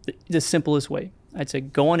 the simplest way. I'd say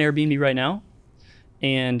go on Airbnb right now,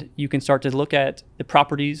 and you can start to look at the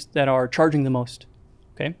properties that are charging the most.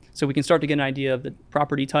 Okay. So we can start to get an idea of the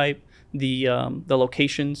property type, the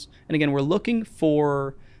locations. And again, we're looking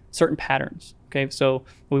for certain patterns. Okay. So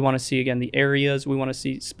we want to see, again, the areas. We want to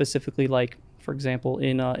see specifically, like, for example,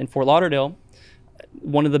 in Fort Lauderdale,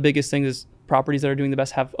 one of the biggest things is properties that are doing the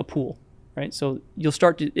best have a pool. Right. So you'll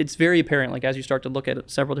start to, it's very apparent, like, as you start to look at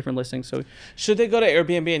several different listings. So should they go to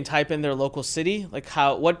Airbnb and type in their local city? Like,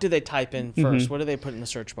 what do they type in first? What do they put in the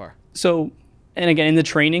search bar? So, and again, in the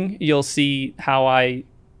training, you'll see how I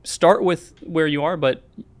start with where you are, but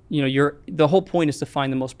the whole point is to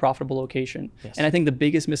find the most profitable location. Yes. And I think the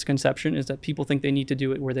biggest misconception is that people think they need to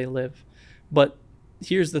do it where they live. But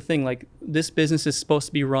here's the thing, like, this business is supposed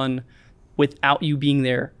to be run without you being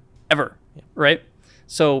there ever. Yeah. Right?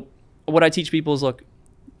 So what I teach people is, look,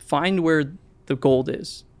 find where the gold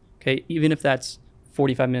is. Okay. Even if that's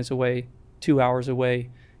 45 minutes away, 2 hours away,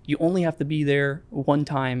 you only have to be there one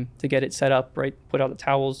time to get it set up, right? Put out the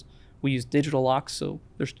towels. We use digital locks, so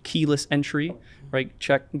there's keyless entry, right?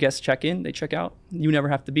 Guests check in, they check out. You never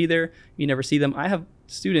have to be there. You never see them. I have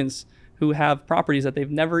students who have properties that they've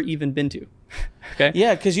never even been to. Okay.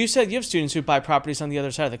 Yeah, because you said you have students who buy properties on the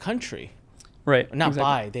other side of the country. Right. Not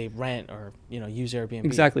buy, they rent or use Airbnb.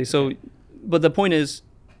 Exactly. So, but the point is,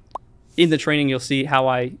 in the training, you'll see how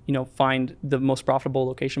I find the most profitable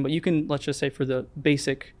location. But you can, let's just say, for the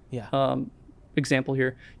basic example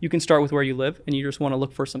here, you can start with where you live, and you just want to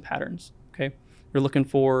look for some patterns. Okay. You're looking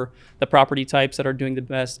for the property types that are doing the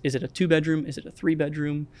best. Is it a 2-bedroom? Is it a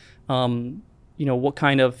 3-bedroom? What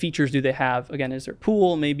kind of features do they have? Again, is there a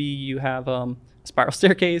pool? Maybe you have a spiral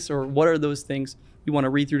staircase, or what are those things? You want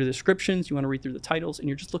to read through the descriptions, you want to read through the titles, and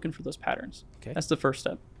you're just looking for those patterns. Okay. That's the first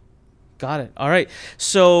step. Got it. All right.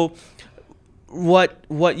 So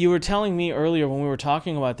what you were telling me earlier when we were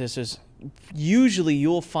talking about this is usually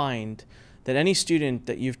you'll find that any student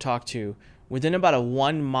that you've talked to, within about a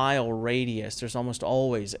 1 mile radius, there's almost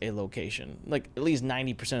always a location. Like, at least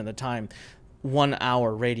 90% of the time, 1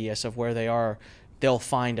 hour radius of where they are, they'll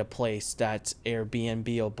find a place that's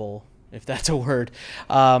Airbnb-able, if that's a word.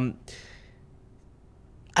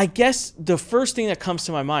 I guess the first thing that comes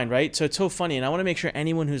to my mind, right? So it's so funny, and I want to make sure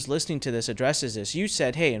anyone who's listening to this addresses this. You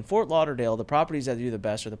said, hey, in Fort Lauderdale, the properties that do the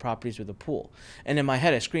best are the properties with a pool. And in my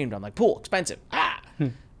head, I screamed, I'm like, pool, expensive.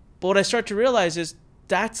 But what I start to realize is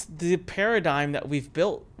that's the paradigm that we've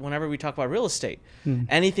built whenever we talk about real estate.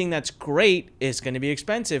 Anything that's great is going to be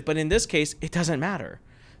expensive. But in this case, it doesn't matter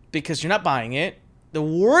because you're not buying it. The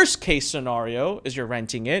worst case scenario is you're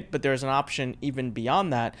renting it, but there's an option even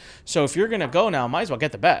beyond that. So if you're going to go now, might as well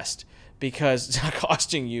get the best because it's not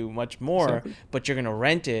costing you much more, but you're going to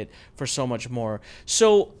rent it for so much more.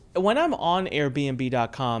 So when I'm on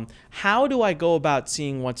Airbnb.com, how do I go about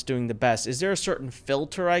seeing what's doing the best? Is there a certain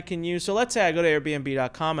filter I can use? So let's say I go to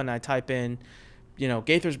Airbnb.com and I type in,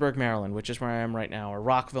 Gaithersburg, Maryland, which is where I am right now, or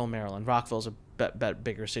Rockville, Maryland. Rockville's a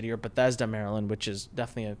bigger city, or Bethesda, Maryland, which is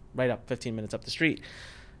definitely right up 15 minutes up the street.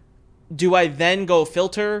 Do I then go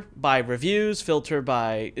filter by reviews, filter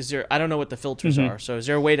by, I don't know what the filters are. So is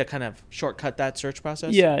there a way to kind of shortcut that search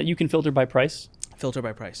process? Yeah, you can filter by price. Filter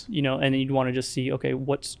by price. And you'd want to just see, okay,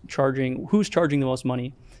 who's charging the most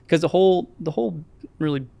money? Because the whole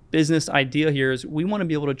really business idea here is we want to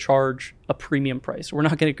be able to charge a premium price. We're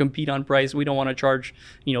not going to compete on price. We don't want to charge,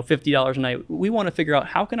 $50 a night. We want to figure out,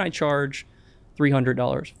 how can I charge $300,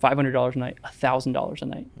 $500 a night, $1,000 a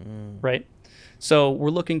night, right? So we're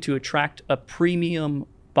looking to attract a premium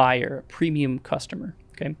buyer, a premium customer,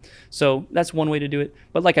 okay? So that's one way to do it.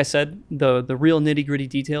 But like I said, the real nitty-gritty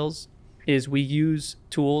details is we use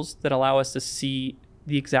tools that allow us to see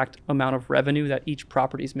the exact amount of revenue that each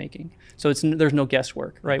property is making. So there's no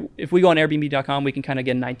guesswork, right? If we go on Airbnb.com, we can kind of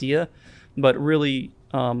get an idea, but really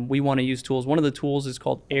we want to use tools. One of the tools is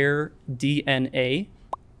called AirDNA.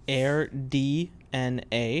 AirDNA.com?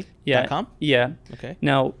 Yeah. Okay.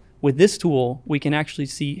 Now, with this tool, we can actually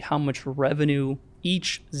see how much revenue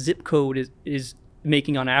each zip code is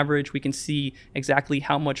making on average. We can see exactly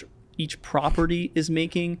how much each property is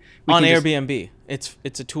making. On Airbnb. It's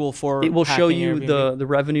a tool for it will show you Airbnb. the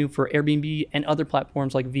revenue for Airbnb and other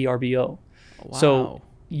platforms like VRBO. Wow. So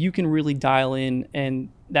you can really dial in and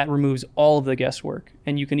that removes all of the guesswork.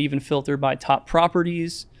 And you can even filter by top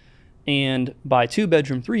properties and by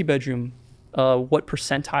 2-bedroom, 3-bedroom, what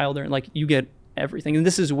percentile they're in. Like, you get everything. And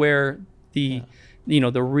this is where the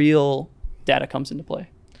real data comes into play.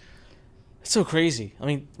 It's so crazy. I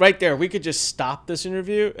mean, right there, we could just stop this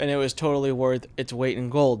interview and it was totally worth its weight in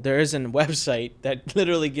gold. There is a website that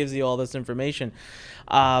literally gives you all this information.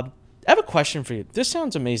 I have a question for you. This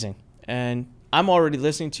sounds amazing. And I'm already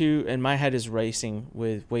listening to, and my head is racing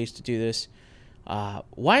with ways to do this.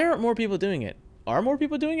 Why aren't more people doing it? Are more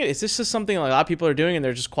people doing it? Is this just something like a lot of people are doing and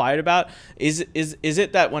they're just quiet about? Is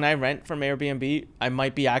it that when I rent from Airbnb, I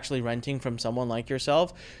might be actually renting from someone like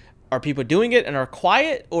yourself? Are people doing it and are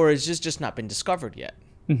quiet, or is this just not been discovered yet?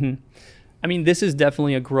 Mm-hmm. I mean, this is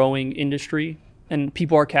definitely a growing industry, and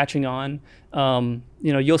people are catching on.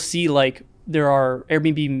 You'll see like there are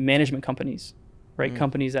Airbnb management companies, right?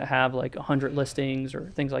 Companies that have like 100 listings or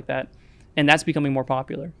things like that, and that's becoming more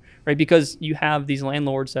popular, right? Because you have these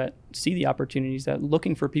landlords that see the opportunities, that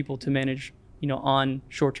looking for people to manage, on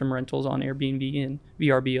short-term rentals on Airbnb and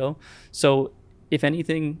VRBO. So if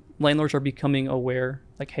anything, landlords are becoming aware,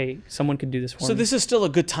 like, hey, someone could do this for me. So this is still a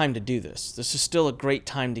good time to do this. This is still a great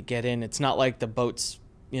time to get in. It's not like the boats,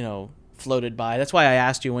 floated by. That's why I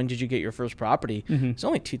asked you, when did you get your first property? It's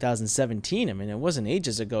only 2017. I mean, it wasn't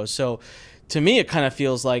ages ago. So to me, it kind of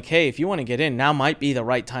feels like, hey, if you want to get in, now might be the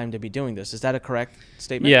right time to be doing this. Is that a correct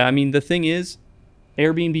statement? Yeah, I mean, the thing is,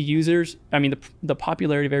 Airbnb users, I mean, the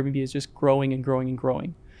popularity of Airbnb is just growing and growing and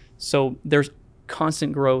growing. So there's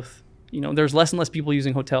constant growth. There's less and less people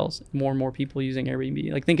using hotels, more and more people using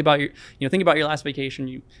Airbnb. Like, think about your last vacation.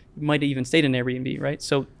 You might have even stayed in Airbnb, right?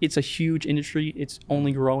 So it's a huge industry. It's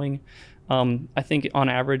only growing. I think on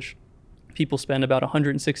average, people spend about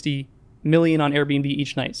 160 million on Airbnb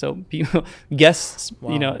each night. So people, guests,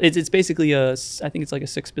 Wow. It's basically I think it's like a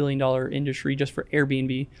 $6 billion industry just for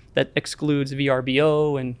Airbnb that excludes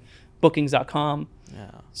VRBO and bookings.com.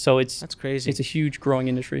 Yeah. So That's crazy. It's a huge growing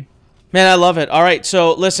industry. Man, I love it. All right,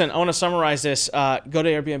 so listen, I want to summarize this. Go to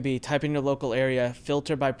Airbnb, type in your local area,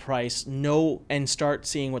 filter by price, and start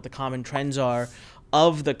seeing what the common trends are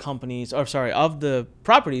of the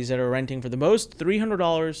properties that are renting for the most.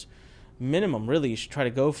 $300 minimum, really, you should try to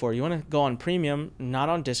go for. You want to go on premium, not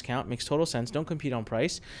on discount. Makes total sense. Don't compete on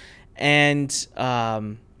price. And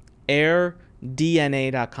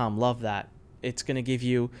airdna.com, love that. It's going to give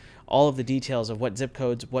you all of the details of what zip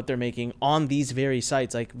codes, what they're making on these very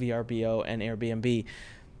sites like VRBO and Airbnb.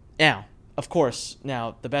 Now, of course,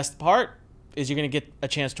 the best part is you're going to get a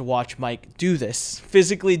chance to watch Mike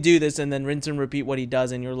physically do this, and then rinse and repeat what he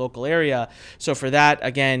does in your local area. So for that,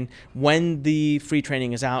 again, when the free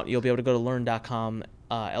training is out, you'll be able to go to learn.com,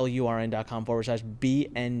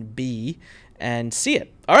 LURN.com/BNB, and see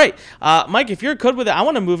it. All right, Mike, if you're good with it, I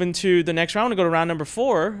want to move into the next round. I want to go to round number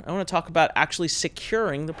 4. I want to talk about actually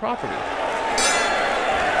securing the property.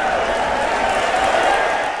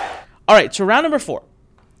 All right, so round number 4.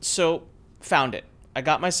 So found it. I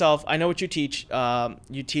got myself, I know what you teach.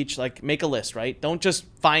 You teach, like, make a list, right? Don't just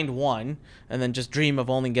find one and then just dream of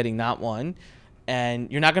only getting that one.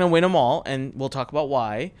 And you're not going to win them all, and we'll talk about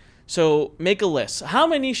why. So make a list. How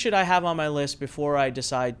many should I have on my list before I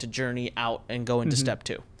decide to journey out and go into step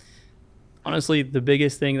 2? Honestly, the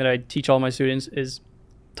biggest thing that I teach all my students is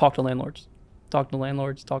talk to landlords. Talk to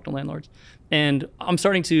landlords. And I'm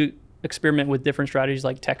starting to experiment with different strategies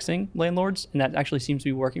like texting landlords, and that actually seems to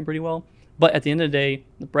be working pretty well. But at the end of the day,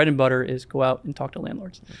 the bread and butter is go out and talk to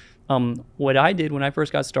landlords. What I did when I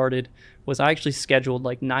first got started was I actually scheduled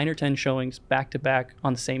like 9 or 10 showings back to back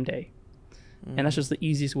on the same day. And that's just the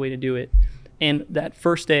easiest way to do it. And that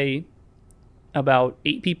first day, about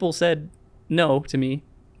 8 people said no to me,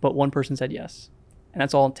 but 1 person said yes. And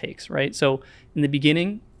that's all it takes, right? So in the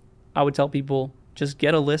beginning, I would tell people, just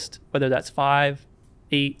get a list, whether that's 5,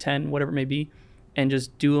 8, 10, whatever it may be, and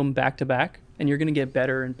just do them back to back. And you're going to get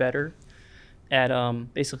better and better at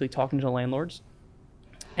basically talking to the landlords.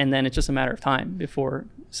 And then it's just a matter of time before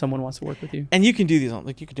someone wants to work with you. And you can do these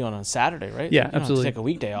you could do it on Saturday, right? Yeah, you don't absolutely. have to take a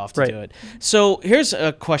weekday off to do it. So here's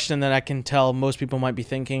a question that I can tell most people might be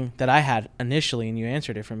thinking that I had initially, and you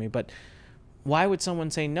answered it for me. But why would someone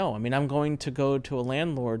say no? I mean, I'm going to go to a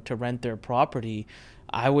landlord to rent their property.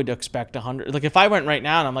 I would expect 100. Like, if I went right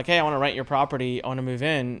now and I'm like, hey, I want to rent your property, I want to move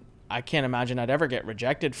in, I can't imagine I'd ever get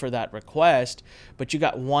rejected for that request. But you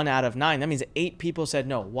got 1 out of 9. That means 8 people said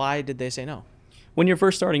no. Why did they say no? When you're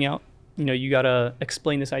first starting out, you got to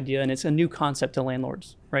explain this idea, and it's a new concept to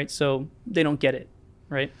landlords, right? So they don't get it,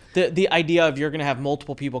 right? The idea of you're going to have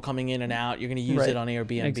multiple people coming in and out, you're going to use Right. it on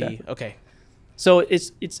Airbnb. Exactly. Okay. So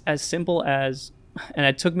it's as simple as and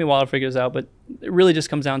it took me a while to figure this out, but it really just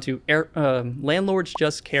comes down to landlords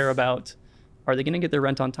just care about, are they going to get their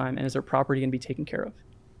rent on time, and is their property going to be taken care of?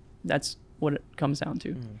 That's what it comes down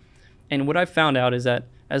to. And what I've found out is that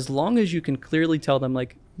as long as you can clearly tell them,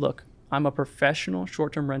 like, look, I'm a professional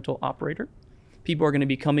short-term rental operator. People are going to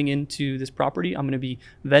be coming into this property. I'm going to be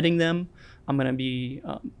vetting them. I'm going to be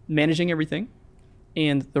managing everything.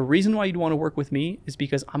 And the reason why you'd want to work with me is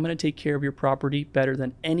because I'm going to take care of your property better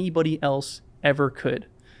than anybody else ever could.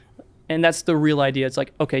 And that's the real idea. It's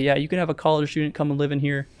like, okay, yeah, you can have a college student come and live in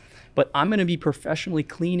here, but I'm going to be professionally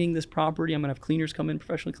cleaning this property. I'm going to have cleaners come in,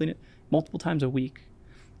 professionally clean it multiple times a week.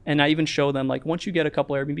 And I even show them, like, once you get a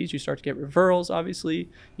couple Airbnbs, you start to get referrals, obviously.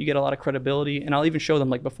 You get a lot of credibility. And I'll even show them,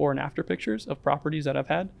 like, before and after pictures of properties that I've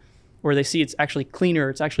had where they see it's actually cleaner,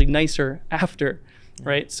 it's actually nicer after,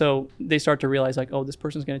 right? So they start to realize, like, oh, this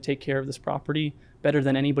person's going to take care of this property better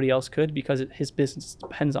than anybody else could because his business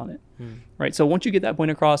depends on it, right? So once you get that point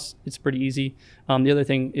across, it's pretty easy. The other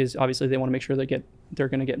thing is, obviously, they want to make sure they're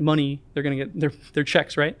going to get money, they're going to get their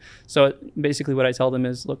checks, right? So basically what I tell them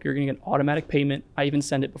is, look, you're going to get automatic payment. I even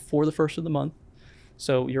send it before the first of the month.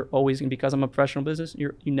 So you're always going to, because I'm a professional business,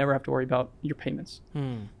 you never have to worry about your payments.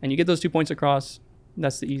 And you get those 2 points across,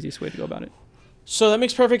 that's the easiest way to go about it. So that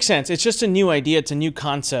makes perfect sense. It's just a new idea. It's a new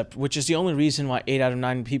concept, which is the only reason why 8 out of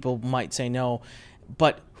 9 people might say no.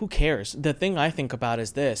 But who cares? The thing I think about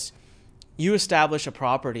is this. You establish a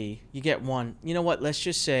property, you get one. You know what? Let's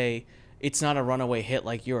just say it's not a runaway hit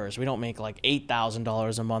like yours. We don't make like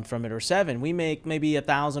 $8,000 a month from it or $7,000. We make maybe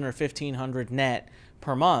 $1,000 or $1,500 net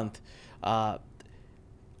per month. I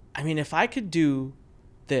mean, if I could do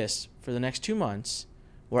this for the next 2 months,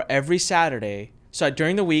 where every Saturday, so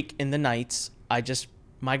during the week in the nights,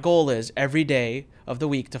 my goal is every day of the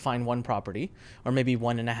week to find one property, or maybe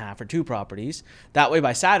 1.5 or 2 properties. That way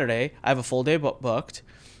by Saturday, I have a full day booked.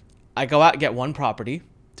 I go out and get one property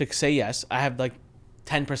to say yes. I have like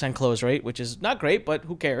 10% close rate, which is not great, but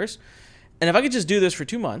who cares? And if I could just do this for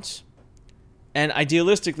 2 months, and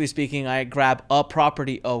idealistically speaking, I grab a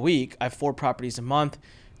property a week, I have 4 properties a month,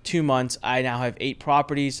 2 months, I now have 8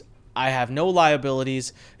 properties. I have no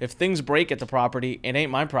liabilities. If things break at the property, it ain't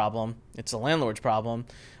my problem. It's the landlord's problem.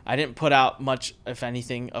 I didn't put out much, if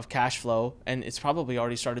anything, of cash flow, and it's probably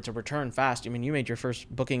already started to return fast. I mean, you made your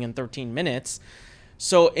first booking in 13 minutes.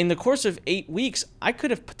 So in the course of 8 weeks, I could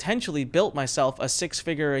have potentially built myself a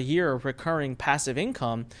 6-figure a year recurring passive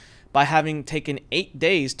income by having taken 8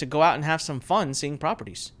 days to go out and have some fun seeing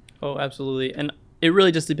properties. Oh, absolutely. And it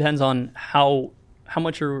really just depends on how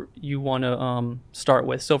much you want to start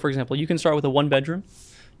with. So for example, you can start with a 1-bedroom.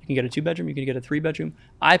 You can get a 2-bedroom. You can get a 3-bedroom.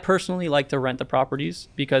 I personally like to rent the properties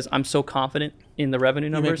because I'm so confident in the revenue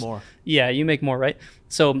numbers. You make more. Yeah, you make more, right?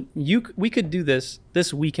 So we could do this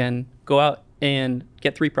weekend, go out and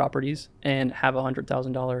get 3 properties and have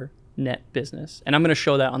 $100,000 net business. And I'm going to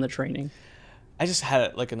show that on the training. I just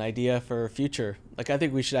had like an idea for future. Like, I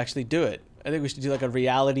think we should actually do it. I think we should do like a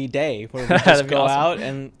reality day where we just go out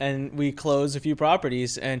and we close a few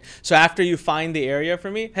properties. And so after you find the area for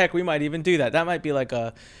me, heck, we might even do that. That might be like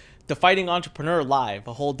the Fighting Entrepreneur Live,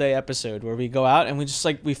 a whole day episode where we go out and we just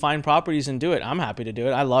we find properties and do it. I'm happy to do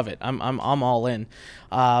it. I love it. I'm all in.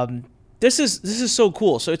 This is so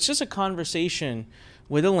cool. So it's just a conversation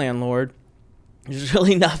with a landlord. There's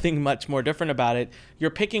really nothing much more different about it. You're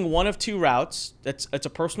picking one of 2 routes. It's a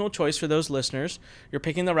personal choice for those listeners. You're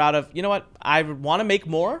picking the route of, you know what, I want to make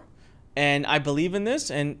more, and I believe in this,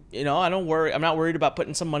 and I'm not worried about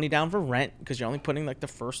putting some money down for rent because you're only putting like the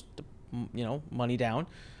first, money down.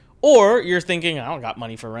 Or you're thinking, I don't got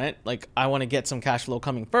money for rent. Like, I want to get some cash flow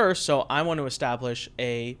coming first, so I want to establish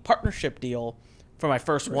a partnership deal for my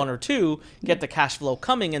first 1 or 2, get the cash flow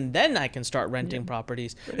coming, and then I can start renting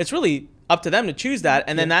properties. It's really up to them to choose that,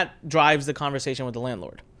 and then that drives the conversation with the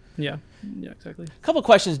landlord. Yeah, exactly. A couple of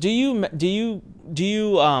questions. Do you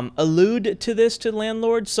allude to this to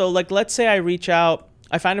landlords? So like, let's say I reach out,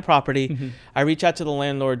 I find a property, I reach out to the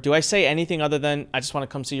landlord. Do I say anything other than I just want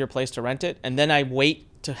to come see your place to rent it, and then I wait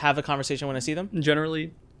to have a conversation when I see them?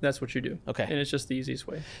 Generally, that's what you do. Okay. And it's just the easiest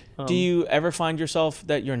way. Do you ever find yourself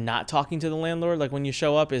that you're not talking to the landlord? Like when you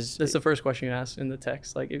show up that's the first question you ask in the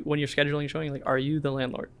text. Like when you're scheduling, showing, like, are you the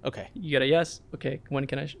landlord? Okay. You get a yes. Okay. When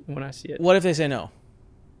I see it? What if they say no?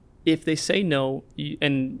 If they say no,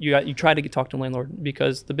 you try to talk to the landlord,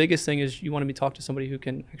 because the biggest thing is you want to be talk to somebody who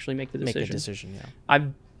can actually make the decision. Make a decision, yeah.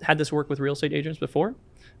 I've had this work with real estate agents before.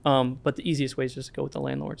 But the easiest way is just to go with the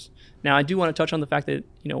landlords. Now, I do want to touch on the fact that,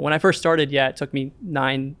 when I first started, it took me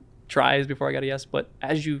 9 tries before I got a yes. But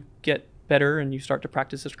as you get better and you start to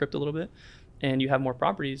practice the script a little bit, and you have more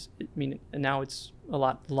properties, I mean, and now it's a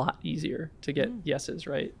lot easier to get yeses,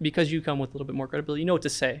 right? Because you come with a little bit more credibility. You know what to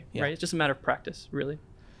say, right? It's just a matter of practice, really.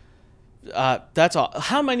 That's all.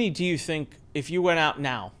 How many do you think, if you went out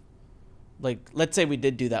now, like let's say we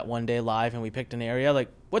did do that one day live and we picked an area, like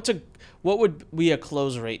what would be a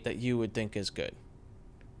close rate that you would think is good?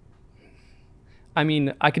 I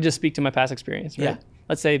mean, I could just speak to my past experience, right? Yeah.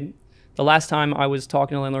 Let's say the last time I was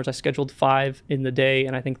talking to landlords, I scheduled 5 in the day,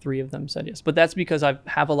 and I think 3 of them said yes. But that's because I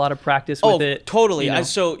have a lot of practice with it. Totally. You know?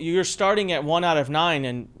 So you're starting at 1 out of 9,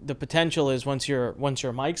 and the potential is once you're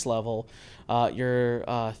Mike's level,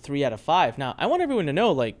 you're 3 out of 5. Now, I want everyone to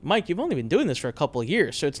know, like, Mike, you've only been doing this for a couple of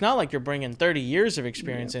years, so it's not like you're bringing 30 years of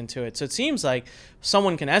experience into it. So it seems like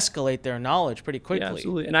someone can escalate their knowledge pretty quickly. Yeah,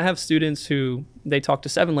 absolutely. And I have students who they talked to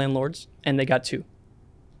 7 landlords, and they got 2.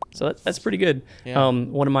 So that's pretty good. Yeah.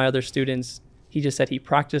 One of my other students, he just said he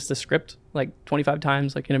practiced the script like 25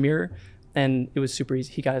 times, like in a mirror, and it was super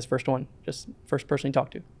easy. He got his first one, just first person he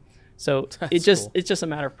talked to. So it's just a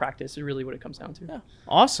matter of practice. Is really what it comes down to. Yeah.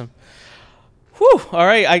 Awesome. Whew. All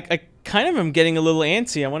right. I kind of am getting a little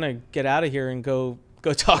antsy. I want to get out of here and go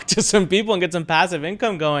talk to some people and get some passive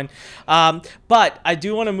income going. But I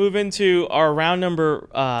do want to move into our round number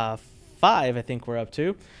 5, I think we're up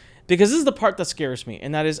to. Because this is the part that scares me,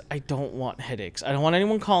 and that is I don't want headaches. I don't want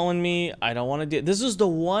anyone calling me. I don't want to do. This is the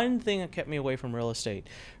one thing that kept me away from real estate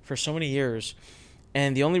for so many years.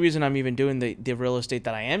 And the only reason I'm even doing the real estate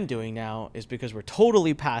that I am doing now is because we're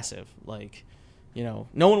totally passive. Like, you know,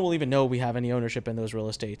 no one will even know we have any ownership in those real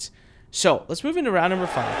estates. So let's move into round number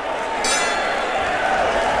 5.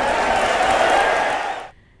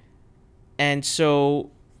 And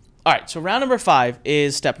so, all right, so round number 5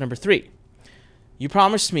 is step number 3. You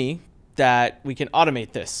promised me that we can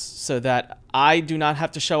automate this so that I do not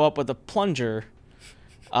have to show up with a plunger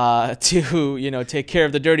to, you know, take care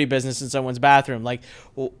of the dirty business in someone's bathroom. Like,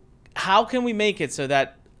 well, how can we make it so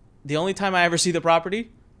that the only time I ever see the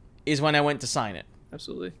property is when I went to sign it?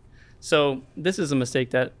 Absolutely. So this is a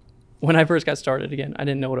mistake that when I first got started, again, I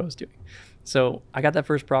didn't know what I was doing. So I got that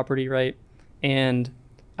first property, right? And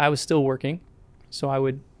I was still working. So I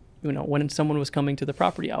would, you know, when someone was coming to the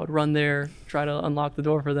property, I would run there, try to unlock the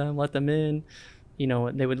door for them, let them in. You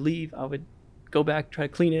know, they would leave. I would go back, try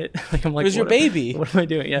to clean it. Like I'm like, it was your baby. What am I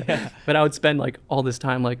doing? Yeah. But I would spend like all this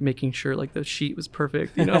time like making sure like the sheet was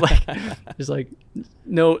perfect. You know, like just like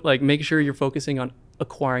making sure you're focusing on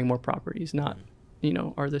acquiring more properties, not, you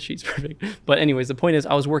know, are the sheets perfect? But anyways, the point is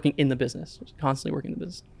I was working in the business, I was constantly working in the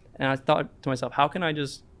business, and I thought to myself, how can I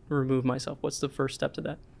just remove myself? What's the first step to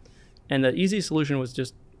that? And the easy solution was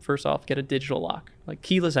just, first off, get a digital lock, like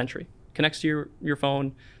keyless entry. Connects to your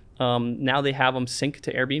phone. Now they have them sync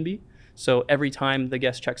to Airbnb. So every time the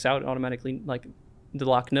guest checks out, automatically, like the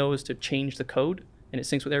lock knows to change the code, and it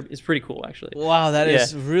syncs with Airbnb. It's pretty cool, actually. Wow, that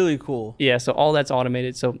is really cool. Yeah, so all that's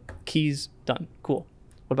automated. So keys, done. Cool.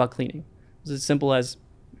 What about cleaning? It's as simple as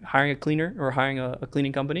hiring a cleaner or hiring a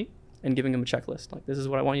cleaning company and giving them a checklist. Like, this is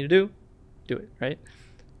what I want you to do it, right?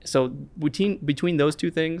 So between those two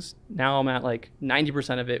things, now I'm at like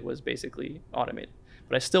 90% of it was basically automated.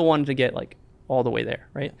 But I still wanted to get like all the way there,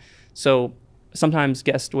 right? So sometimes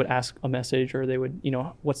guests would ask a message, or they would, you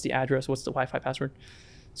know, what's the address? What's the Wi-Fi password?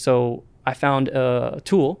 So I found a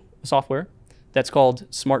tool, a software that's called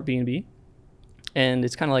Smart B&B. And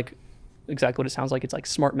it's kind of like exactly what it sounds like. It's like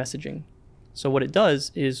smart messaging. So what it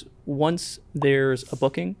does is once there's a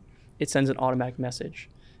booking, it sends an automatic message.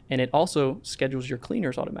 And it also schedules your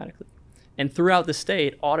cleaners automatically. And throughout the stay,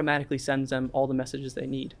 it automatically sends them all the messages they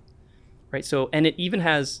need, right? So, and it even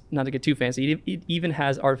has, not to get too fancy, it even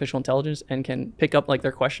has artificial intelligence and can pick up like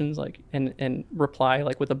their questions, like and reply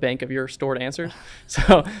like with a bank of your stored answers.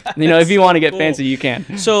 So, you know, if you want to get fancy, you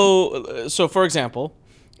can. So for example,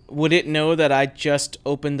 would it know that I just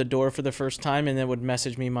opened the door for the first time and then would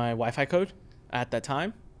message me my Wi-Fi code at that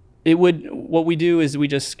time? It would, what we do is we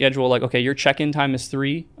just schedule like, okay, your check-in time is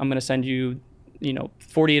 3. I'm going to send you,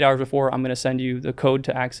 48 hours before, I'm going to send you the code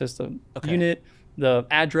to access the unit, the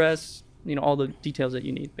address, all the details that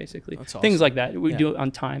you need, basically. That's awesome. Things like that. We do it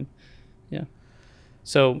on time. Yeah.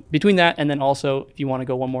 So between that, and then also, if you want to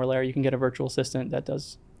go one more layer, you can get a virtual assistant that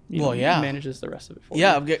does, manages the rest of it for you.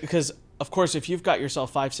 Yeah, because of course, if you've got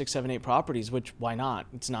yourself 5, 6, 7, 8 properties, which why not?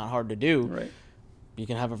 It's not hard to do. Right. You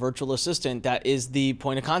can have a virtual assistant that is the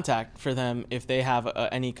point of contact for them if they have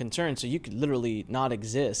any concern. So you could literally not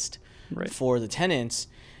exist for the tenants.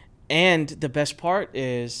 And the best part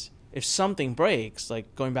is if something breaks,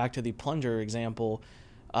 like going back to the plunger example,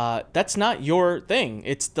 that's not your thing.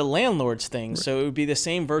 It's the landlord's thing. Right. So it would be the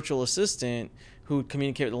same virtual assistant who would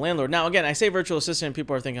communicate with the landlord. Now, again, I say virtual assistant, and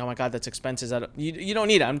people are thinking, oh my God, that's expenses. You don't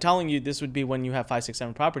need it. I'm telling you, this would be when you have 5, 6,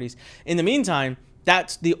 7 properties. In the meantime,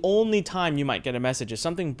 that's the only time you might get a message. If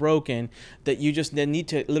something broken, that you just then need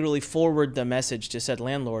to literally forward the message to said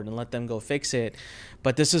landlord and let them go fix it.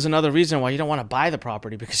 But this is another reason why you don't want to buy the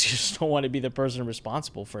property, because you just don't want to be the person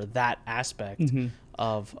responsible for that aspect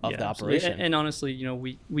of the operation. And honestly, you know,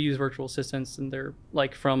 we use virtual assistants, and they're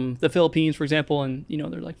like from the Philippines, for example, and you know,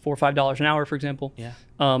 they're like $4 or $5 an hour, for example. Yeah.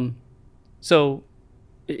 So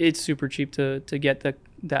it's super cheap to get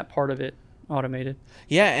that part of it automated.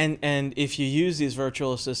 Yeah, and if you use these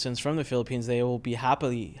virtual assistants from the Philippines, they will be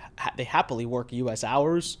happily work U.S.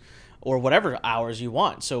 hours or whatever hours you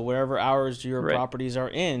want. So wherever hours your properties are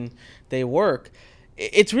in, they work.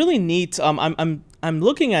 It's really neat. I'm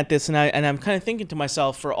looking at this, and I'm kind of thinking to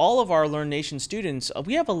myself, for all of our Learn Nation students,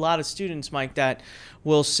 we have a lot of students, Mike, that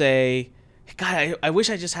will say, God, I wish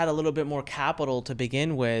I just had a little bit more capital to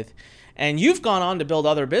begin with. And you've gone on to build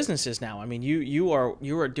other businesses now. I mean, you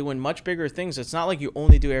are doing much bigger things. It's not like you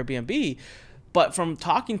only do Airbnb, but from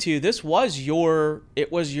talking to you, it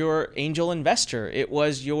was your angel investor. It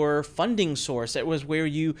was your funding source. It was where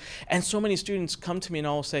and so many students come to me and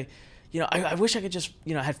I'll say, you know, I wish I could just,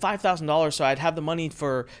 you know, had $5,000 so I'd have the money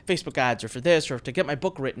for Facebook ads or for this or to get my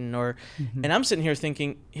book written and I'm sitting here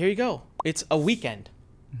thinking, here you go. It's a weekend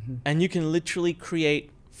and you can literally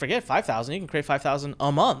forget 5,000. You can create 5,000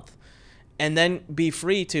 a month. And then be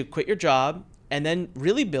free to quit your job and then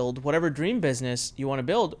really build whatever dream business you want to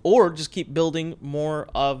build, or just keep building more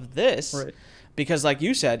of this. Right. Because like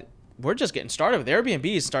you said, we're just getting started with Airbnb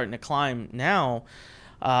is starting to climb now.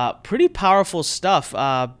 Pretty powerful stuff.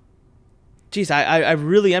 Geez, I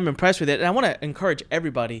really am impressed with it. And I want to encourage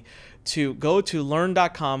everybody to go to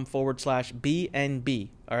learn.com/BNB.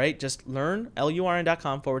 All right, just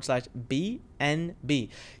LURN.com/BNB.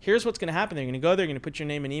 Here's what's going to happen. They're going to go there, you're going to put your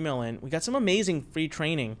name and email in. We got some amazing free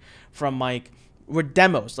training from Mike. With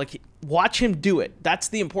demos, like watch him do it. That's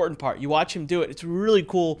the important part. You watch him do it. It's really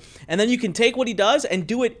cool. And then you can take what he does and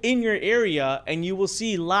do it in your area, and you will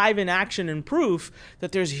see live in action and proof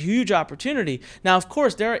that there's huge opportunity. Now, of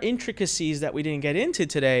course, there are intricacies that we didn't get into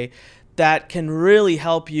today that can really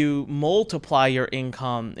help you multiply your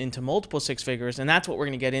income into multiple 6 figures. And that's what we're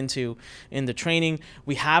going to get into in the training.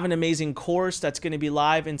 We have an amazing course that's going to be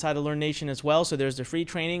live inside of Learn Nation as well. So there's the free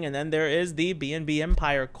training, and then there is the BNB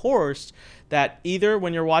Empire course that either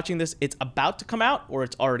when you're watching this, it's about to come out or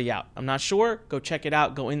it's already out. I'm not sure. Go check it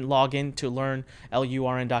out. Log in to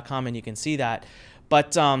LURN.com and you can see that.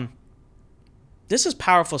 But this is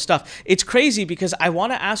powerful stuff. It's crazy because I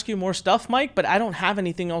want to ask you more stuff, Mike, but I don't have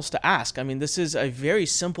anything else to ask. I mean, this is a very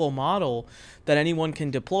simple model that anyone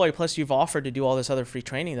can deploy. Plus, you've offered to do all this other free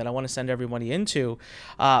training that I want to send everybody into.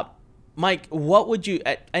 Mike, what would you,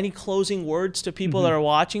 any closing words to people that are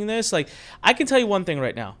watching this? Like, I can tell you one thing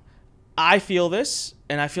right now. I feel this,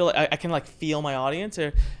 and I feel I can like feel my audience.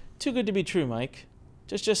 They're too good to be true, Mike.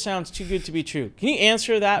 Just sounds too good to be true. Can you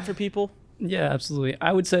answer that for people? Yeah, absolutely.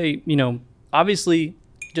 I would say, you know, obviously,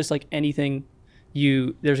 just like anything,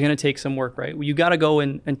 there's going to take some work, right? You got to go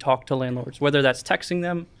in and talk to landlords, whether that's texting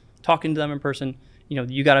them, talking to them in person. You know,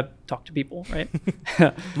 you got to talk to people, right?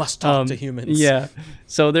 Must talk to humans. Yeah.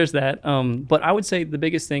 So there's that. But I would say the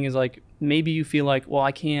biggest thing is like, maybe you feel like, well,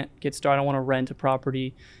 I can't get started. I don't want to rent a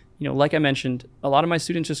property. You know, like I mentioned, a lot of my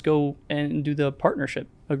students just go and do the partnership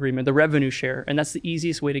agreement, the revenue share, and that's the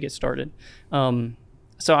easiest way to get started.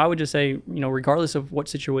 So I would just say, you know, regardless of what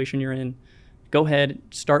situation you're in, go ahead,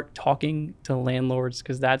 start talking to landlords,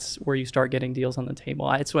 because that's where you start getting deals on the table.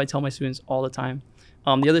 That's what I tell my students all the time.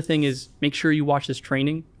 The other thing is make sure you watch this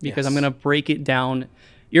training, because I'm going to break it down.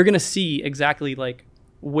 You're going to see exactly like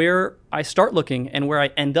where I start looking and where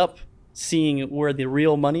I end up seeing where the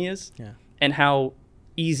real money is and how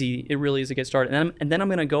easy it really is to get started. And then I'm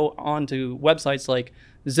going to go on to websites like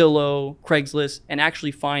Zillow, Craigslist, and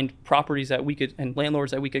actually find properties that we could, and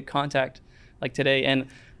landlords that we could contact like today. And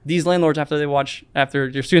these landlords, after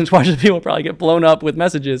your students watch the people, probably get blown up with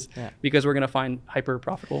messages because we're going to find hyper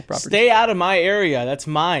profitable properties. Stay out of my area.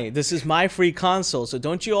 This is my free console. So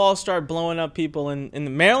don't you all start blowing up people in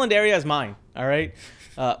the Maryland area is mine. All right.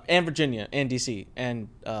 And Virginia and DC and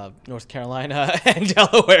North Carolina and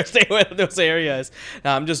Delaware. Stay away from those areas.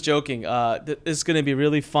 No, I'm just joking. It's going to be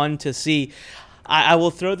really fun to see. I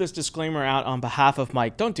will throw this disclaimer out on behalf of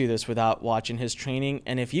Mike. Don't do this without watching his training.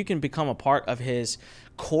 And if you can become a part of his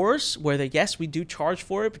course, where yes, we do charge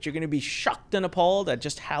for it, but you're going to be shocked and appalled at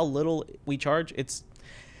just how little we charge. It's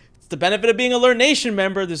the benefit of being a Learn Nation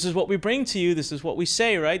member. This is what we bring to you. This is what we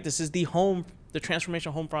say, right? This is the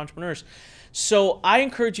transformational home for entrepreneurs. So I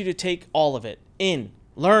encourage you to take all of it in,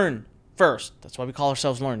 learn first. That's why we call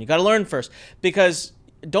ourselves Learn. You got to learn first, because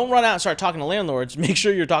don't run out and start talking to landlords. Make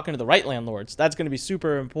sure you're talking to the right landlords. That's going to be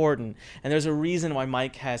super important. And there's a reason why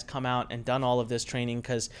Mike has come out and done all of this training,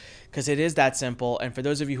 because it is that simple. And for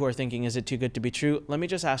those of you who are thinking, is it too good to be true? Let me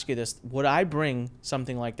just ask you this. Would I bring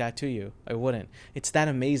something like that to you? I wouldn't. It's that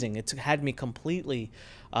amazing. It's had me completely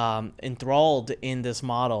enthralled in this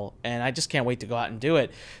model, and I just can't wait to go out and do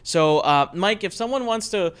it. So Mike, if someone wants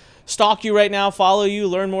to stalk you right now, follow you,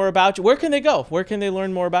 learn more about you, where can they go? Where can they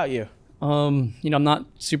learn more about you? I'm not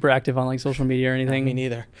super active on like social media or anything. Me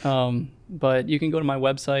neither. But you can go to my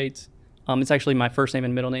website. It's actually my first name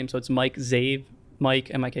and middle name. So it's Mike Zave,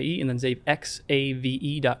 Mike, M-I-K-E, and then Zave,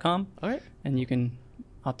 X-A-V-E.com. All right. And you can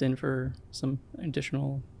opt in for some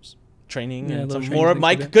additional training and some more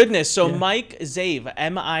Mike goodness. So Mike Zave,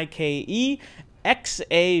 M-I-K-E,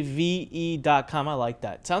 X-A-V-E.com. I like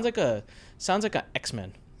that. Sounds like a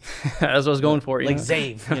X-Men. That's what I was going for. Like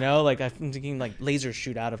Zave, like I'm thinking like lasers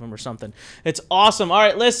shoot out of him or something. It's awesome. All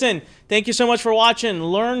right, listen, thank you so much for watching.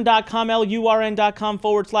 Learn.com,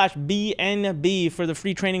 LURN.com/BNB for the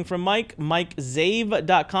free training from Mike.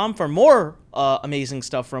 MikeZave.com for more amazing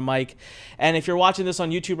stuff from Mike. And if you're watching this on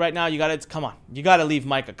YouTube right now, you gotta leave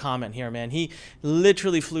Mike a comment here, man. He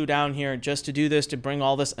literally flew down here just to do this, to bring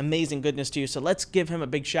all this amazing goodness to you. So let's give him a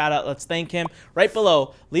big shout out. Let's thank him. Right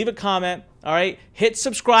below, leave a comment. All right, hit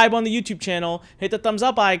subscribe on the YouTube channel, hit the thumbs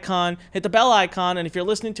up icon, hit the bell icon, and if you're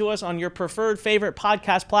listening to us on your preferred favorite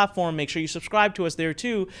podcast platform, make sure you subscribe to us there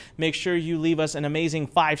too. Make sure you leave us an amazing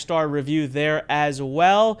 5-star review there as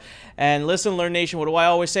well. And listen, Learn Nation, what do I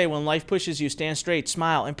always say? When life pushes you, stand straight,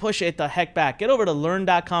 smile, and push it the heck back. Get over to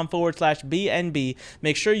learn.com/BNB.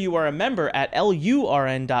 Make sure you are a member at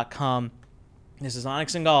LURN.com. This is Anik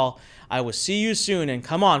Singal. I will see you soon, and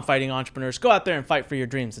come on, fighting entrepreneurs. Go out there and fight for your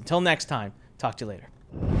dreams. Until next time, talk to you later.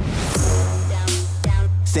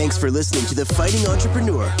 Thanks for listening to The Fighting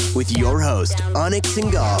Entrepreneur with your host, Anik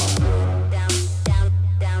Singal.